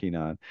I'm working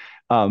on.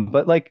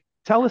 But like,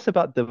 tell us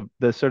about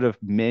the sort of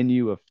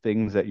menu of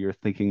things that you're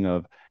thinking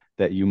of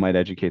that you might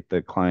educate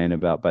the client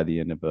about by the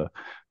end of an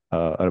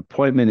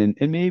appointment,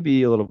 and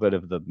maybe a little bit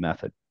of the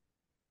method.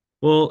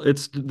 Well,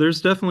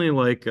 there's definitely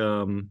like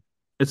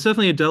it's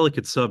definitely a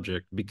delicate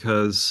subject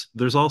because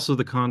there's also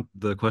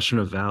the question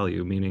of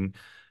value, meaning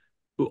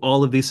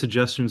all of these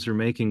suggestions you're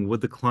making,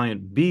 would the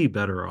client be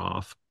better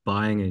off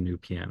buying a new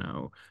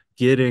piano,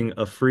 getting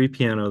a free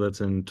piano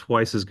that's in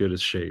twice as good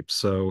as shape?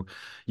 So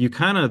you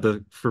kind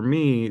of for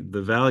me,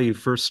 the value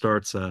first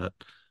starts at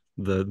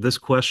this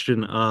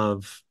question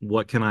of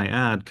what can I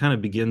add kind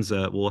of begins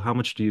at, well, how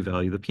much do you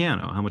value the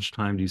piano? How much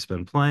time do you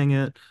spend playing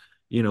it?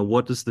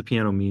 What does the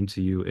piano mean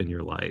to you in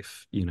your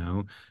life?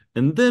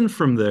 And then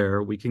from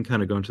there, we can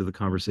kind of go into the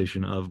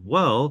conversation of,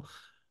 well,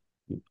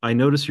 I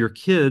notice your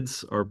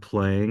kids are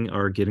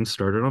getting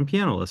started on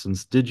piano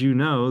lessons. Did you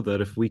know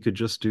that if we could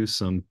just do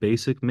some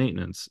basic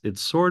maintenance, it's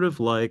sort of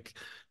like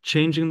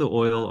changing the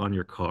oil on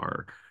your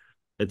car.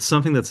 It's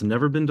something that's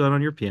never been done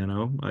on your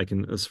piano,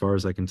 as far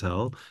as I can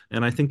tell.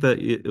 And I think that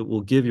it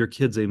will give your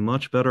kids a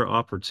much better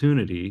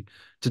opportunity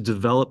to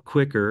develop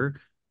quicker,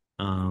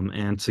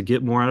 and to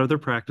get more out of their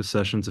practice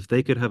sessions if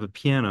they could have a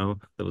piano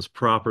that was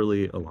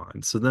properly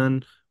aligned. So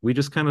then we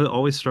just kind of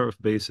always start with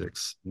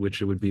basics,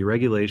 which it would be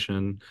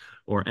regulation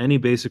or any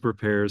basic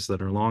repairs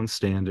that are long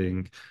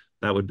standing.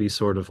 That would be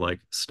sort of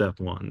like step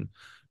one.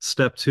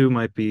 Step two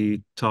might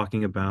be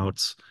talking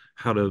about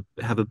how to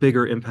have a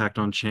bigger impact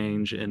on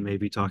change and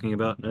maybe talking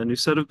about a new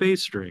set of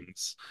bass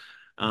strings.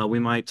 We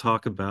might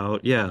talk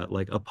about, yeah,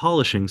 like a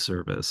polishing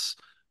service.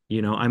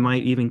 I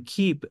might even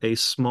keep a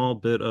small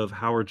bit of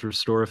Howard's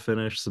Restore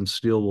finish, some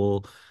steel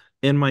wool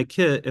in my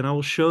kit, and I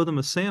will show them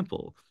a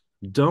sample.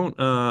 Don't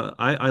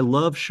I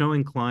love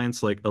showing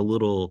clients like a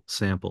little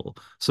sample.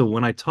 So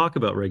when I talk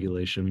about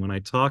regulation, when I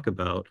talk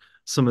about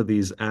some of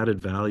these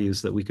added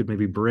values that we could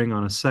maybe bring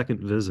on a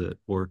second visit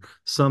or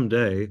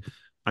someday,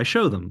 I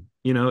show them.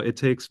 It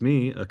takes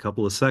me a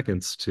couple of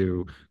seconds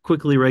to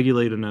quickly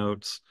regulate a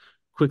note,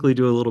 quickly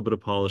do a little bit of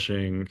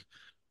polishing.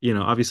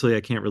 Obviously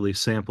I can't really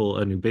sample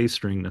a new bass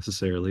string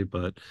necessarily,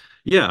 but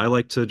yeah, I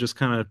like to just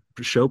kind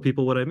of show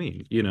people what I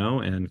mean,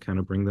 and kind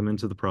of bring them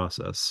into the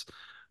process.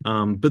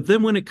 But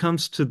then when it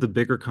comes to the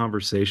bigger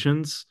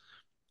conversations,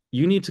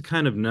 you need to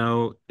kind of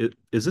know,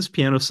 is this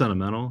piano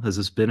sentimental? Has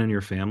this been in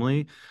your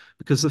family?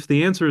 Because if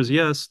the answer is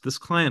yes,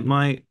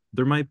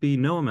 there might be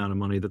no amount of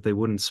money that they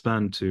wouldn't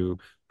spend to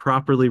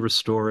properly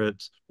restore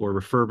it or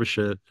refurbish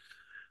it.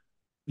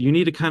 You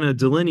need to kind of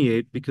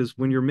delineate because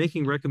when you're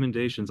making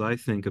recommendations, I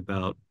think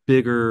about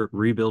bigger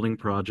rebuilding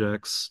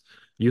projects,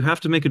 you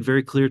have to make it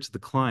very clear to the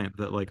client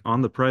that, like,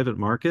 on the private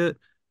market,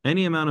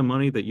 any amount of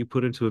money that you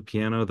put into a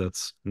piano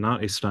that's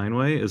not a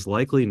Steinway is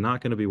likely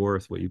not going to be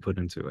worth what you put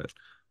into it.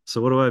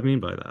 So, what do I mean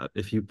by that?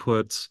 If you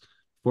put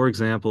for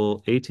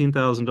example,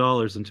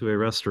 $18,000 into a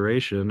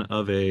restoration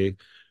of a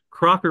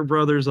Crocker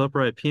Brothers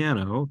upright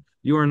piano,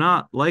 you are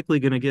not likely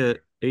going to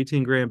get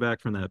 18 grand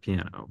back from that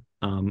piano.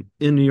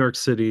 In New York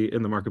City,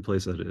 in the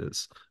marketplace that it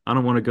is. I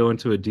don't want to go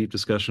into a deep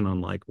discussion on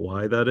like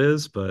why that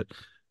is, but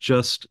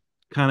just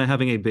kind of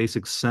having a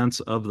basic sense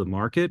of the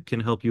market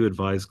can help you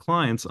advise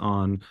clients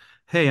on,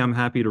 hey, I'm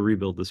happy to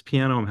rebuild this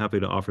piano. I'm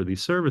happy to offer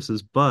these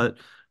services, but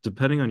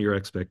depending on your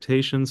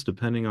expectations,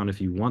 depending on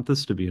if you want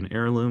this to be an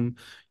heirloom,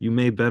 you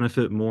may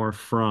benefit more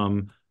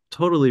from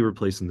totally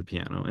replacing the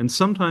piano. And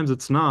sometimes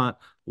it's not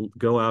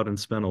go out and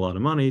spend a lot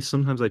of money.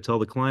 Sometimes I tell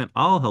the client,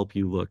 I'll help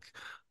you look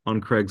on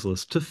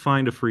Craigslist to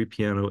find a free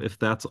piano if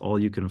that's all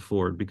you can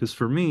afford. Because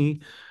for me,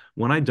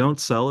 when I don't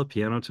sell a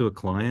piano to a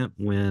client,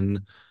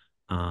 when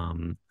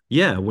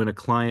a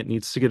client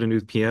needs to get a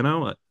new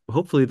piano,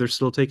 hopefully they're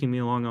still taking me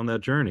along on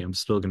that journey. I'm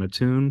still going to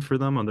tune for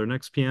them on their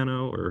next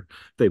piano, or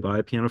if they buy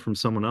a piano from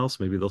someone else,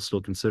 maybe they'll still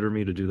consider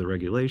me to do the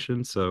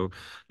regulation. So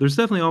there's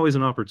definitely always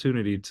an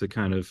opportunity to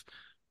kind of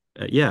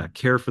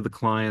care for the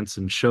clients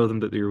and show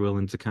them that you're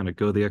willing to kind of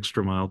go the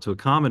extra mile to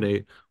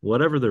accommodate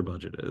whatever their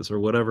budget is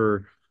or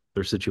whatever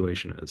their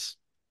situation is.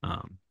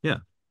 Yeah.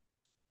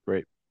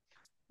 Great.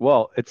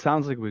 Well, it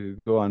sounds like we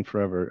could go on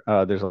forever.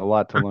 There's a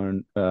lot to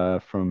learn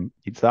from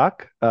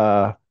Itzhak,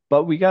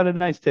 but we got a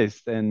nice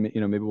taste, and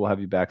maybe we'll have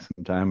you back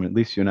sometime. At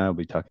least you and I will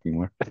be talking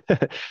more.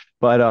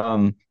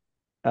 But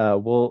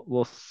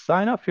we'll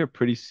sign off here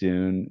pretty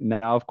soon.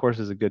 Now, of course,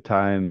 is a good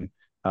time.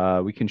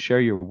 We can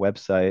share your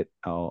website.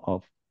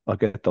 I'll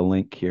get the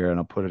link here and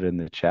I'll put it in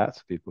the chat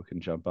so people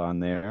can jump on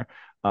there.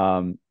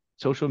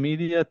 Social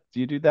media, do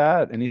you do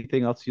that?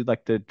 Anything else you'd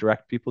like to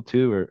direct people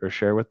to or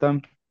share with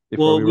them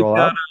before Well, we we've roll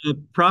got out?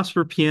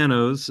 Prosper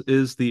Pianos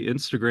is the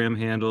Instagram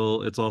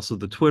handle. It's also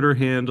the Twitter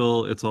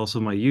handle. It's also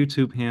my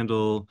YouTube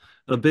handle.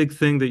 A big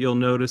thing that you'll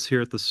notice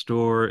here at the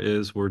store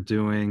is we're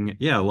doing,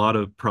 a lot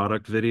of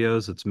product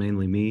videos. It's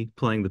mainly me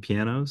playing the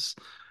pianos.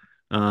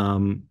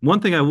 One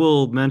thing I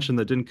will mention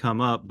that didn't come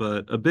up,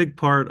 but a big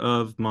part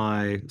of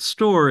my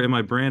store and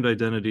my brand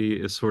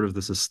identity is sort of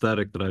this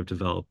aesthetic that I've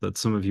developed that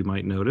some of you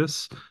might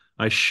notice.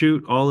 I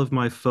shoot all of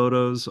my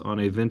photos on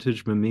a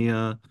vintage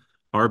Mamiya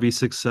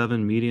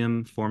RB67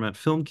 medium format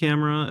film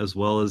camera, as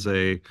well as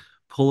a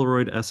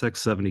Polaroid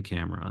SX70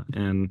 camera.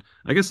 And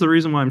I guess the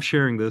reason why I'm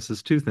sharing this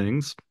is two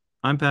things.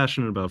 I'm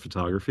passionate about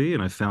photography,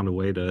 and I found a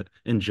way to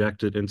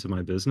inject it into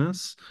my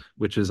business,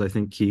 which is, I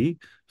think, key.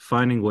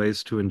 Finding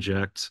ways to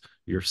inject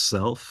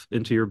yourself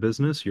into your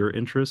business, your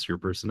interests, your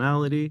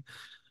personality.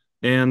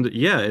 And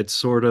yeah, it's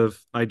sort of,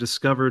 I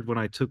discovered when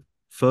I took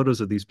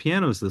photos of these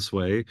pianos this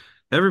way,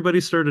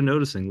 everybody started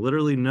noticing.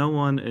 Literally, no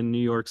one in New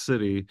York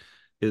City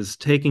is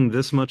taking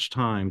this much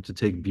time to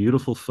take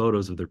beautiful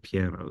photos of their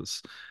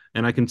pianos.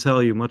 And I can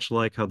tell you, much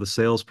like how the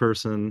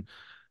salesperson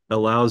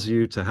allows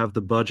you to have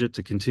the budget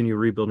to continue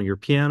rebuilding your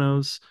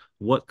pianos,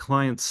 what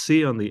clients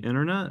see on the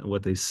internet,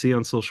 what they see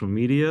on social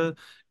media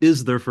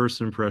is their first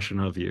impression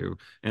of you.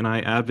 And I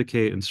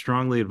advocate and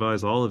strongly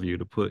advise all of you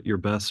to put your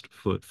best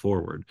foot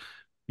forward.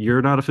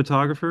 You're not a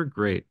photographer?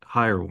 Great,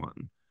 hire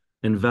one.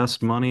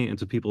 Invest money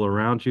into people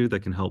around you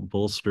that can help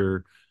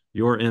bolster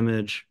your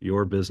image,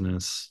 your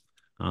business,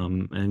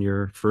 and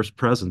your first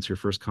presence, your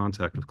first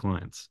contact with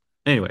clients.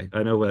 Anyway,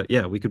 I know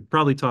we could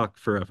probably talk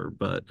forever,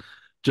 but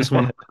just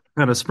want to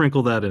kind of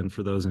sprinkle that in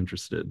for those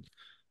interested.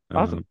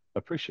 Awesome.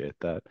 Appreciate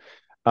that.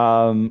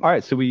 All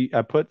right. So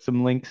I put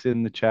some links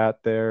in the chat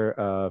there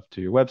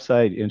to your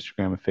website,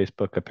 Instagram, and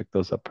Facebook. I picked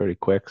those up pretty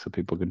quick so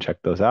people can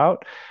check those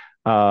out.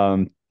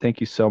 Thank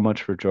you so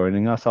much for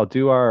joining us. I'll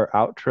do our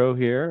outro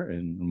here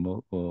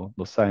and we'll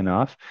sign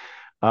off.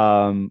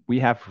 We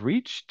have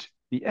reached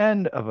the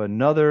end of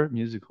another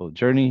musical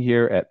journey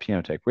here at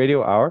Piano Tech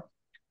Radio Hour.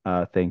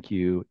 Thank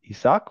you,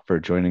 Itzhak, for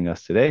joining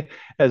us today.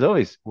 As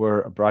always,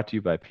 we're brought to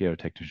you by Piano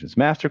Technicians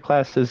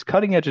Masterclasses,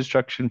 cutting-edge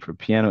instruction for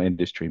piano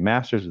industry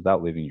masters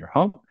without leaving your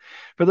home.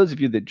 For those of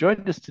you that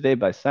joined us today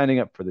by signing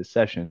up for this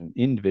session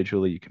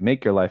individually, you can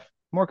make your life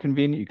more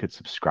convenient. You could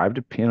subscribe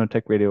to Piano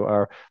Tech Radio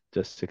Hour,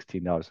 just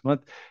 $16 a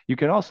month. You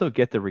can also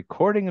get the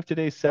recording of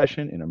today's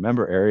session in a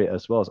member area,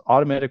 as well as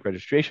automatic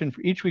registration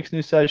for each week's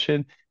new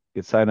session.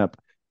 You can sign up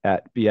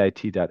at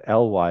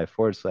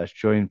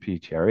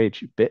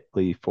bit.ly/joinptrh,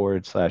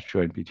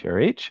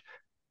 bit.ly/joinptrh.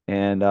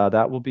 And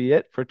that will be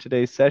it for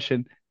today's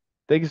session.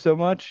 Thank you so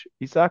much,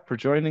 Itzhak, for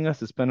joining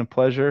us. It's been a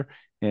pleasure,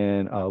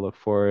 and I look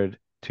forward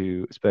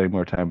to spending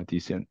more time with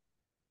you soon.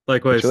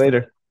 Likewise. Catch you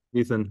later.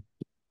 Ethan.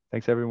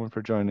 Thanks, everyone,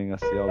 for joining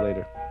us. See y'all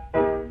later.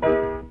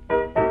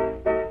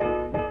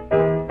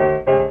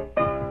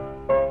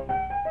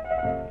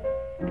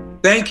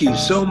 Thank you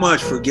so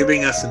much for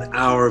giving us an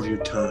hour of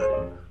your time.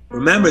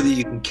 Remember that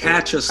you can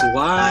catch us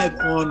live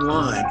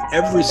online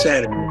every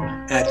Saturday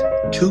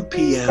at 2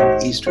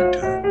 p.m. Eastern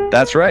Time.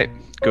 That's right.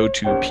 Go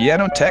to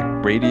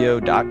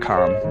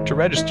pianotechradio.com to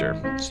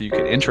register so you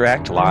can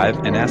interact live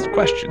and ask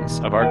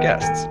questions of our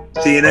guests.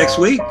 See you next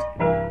week.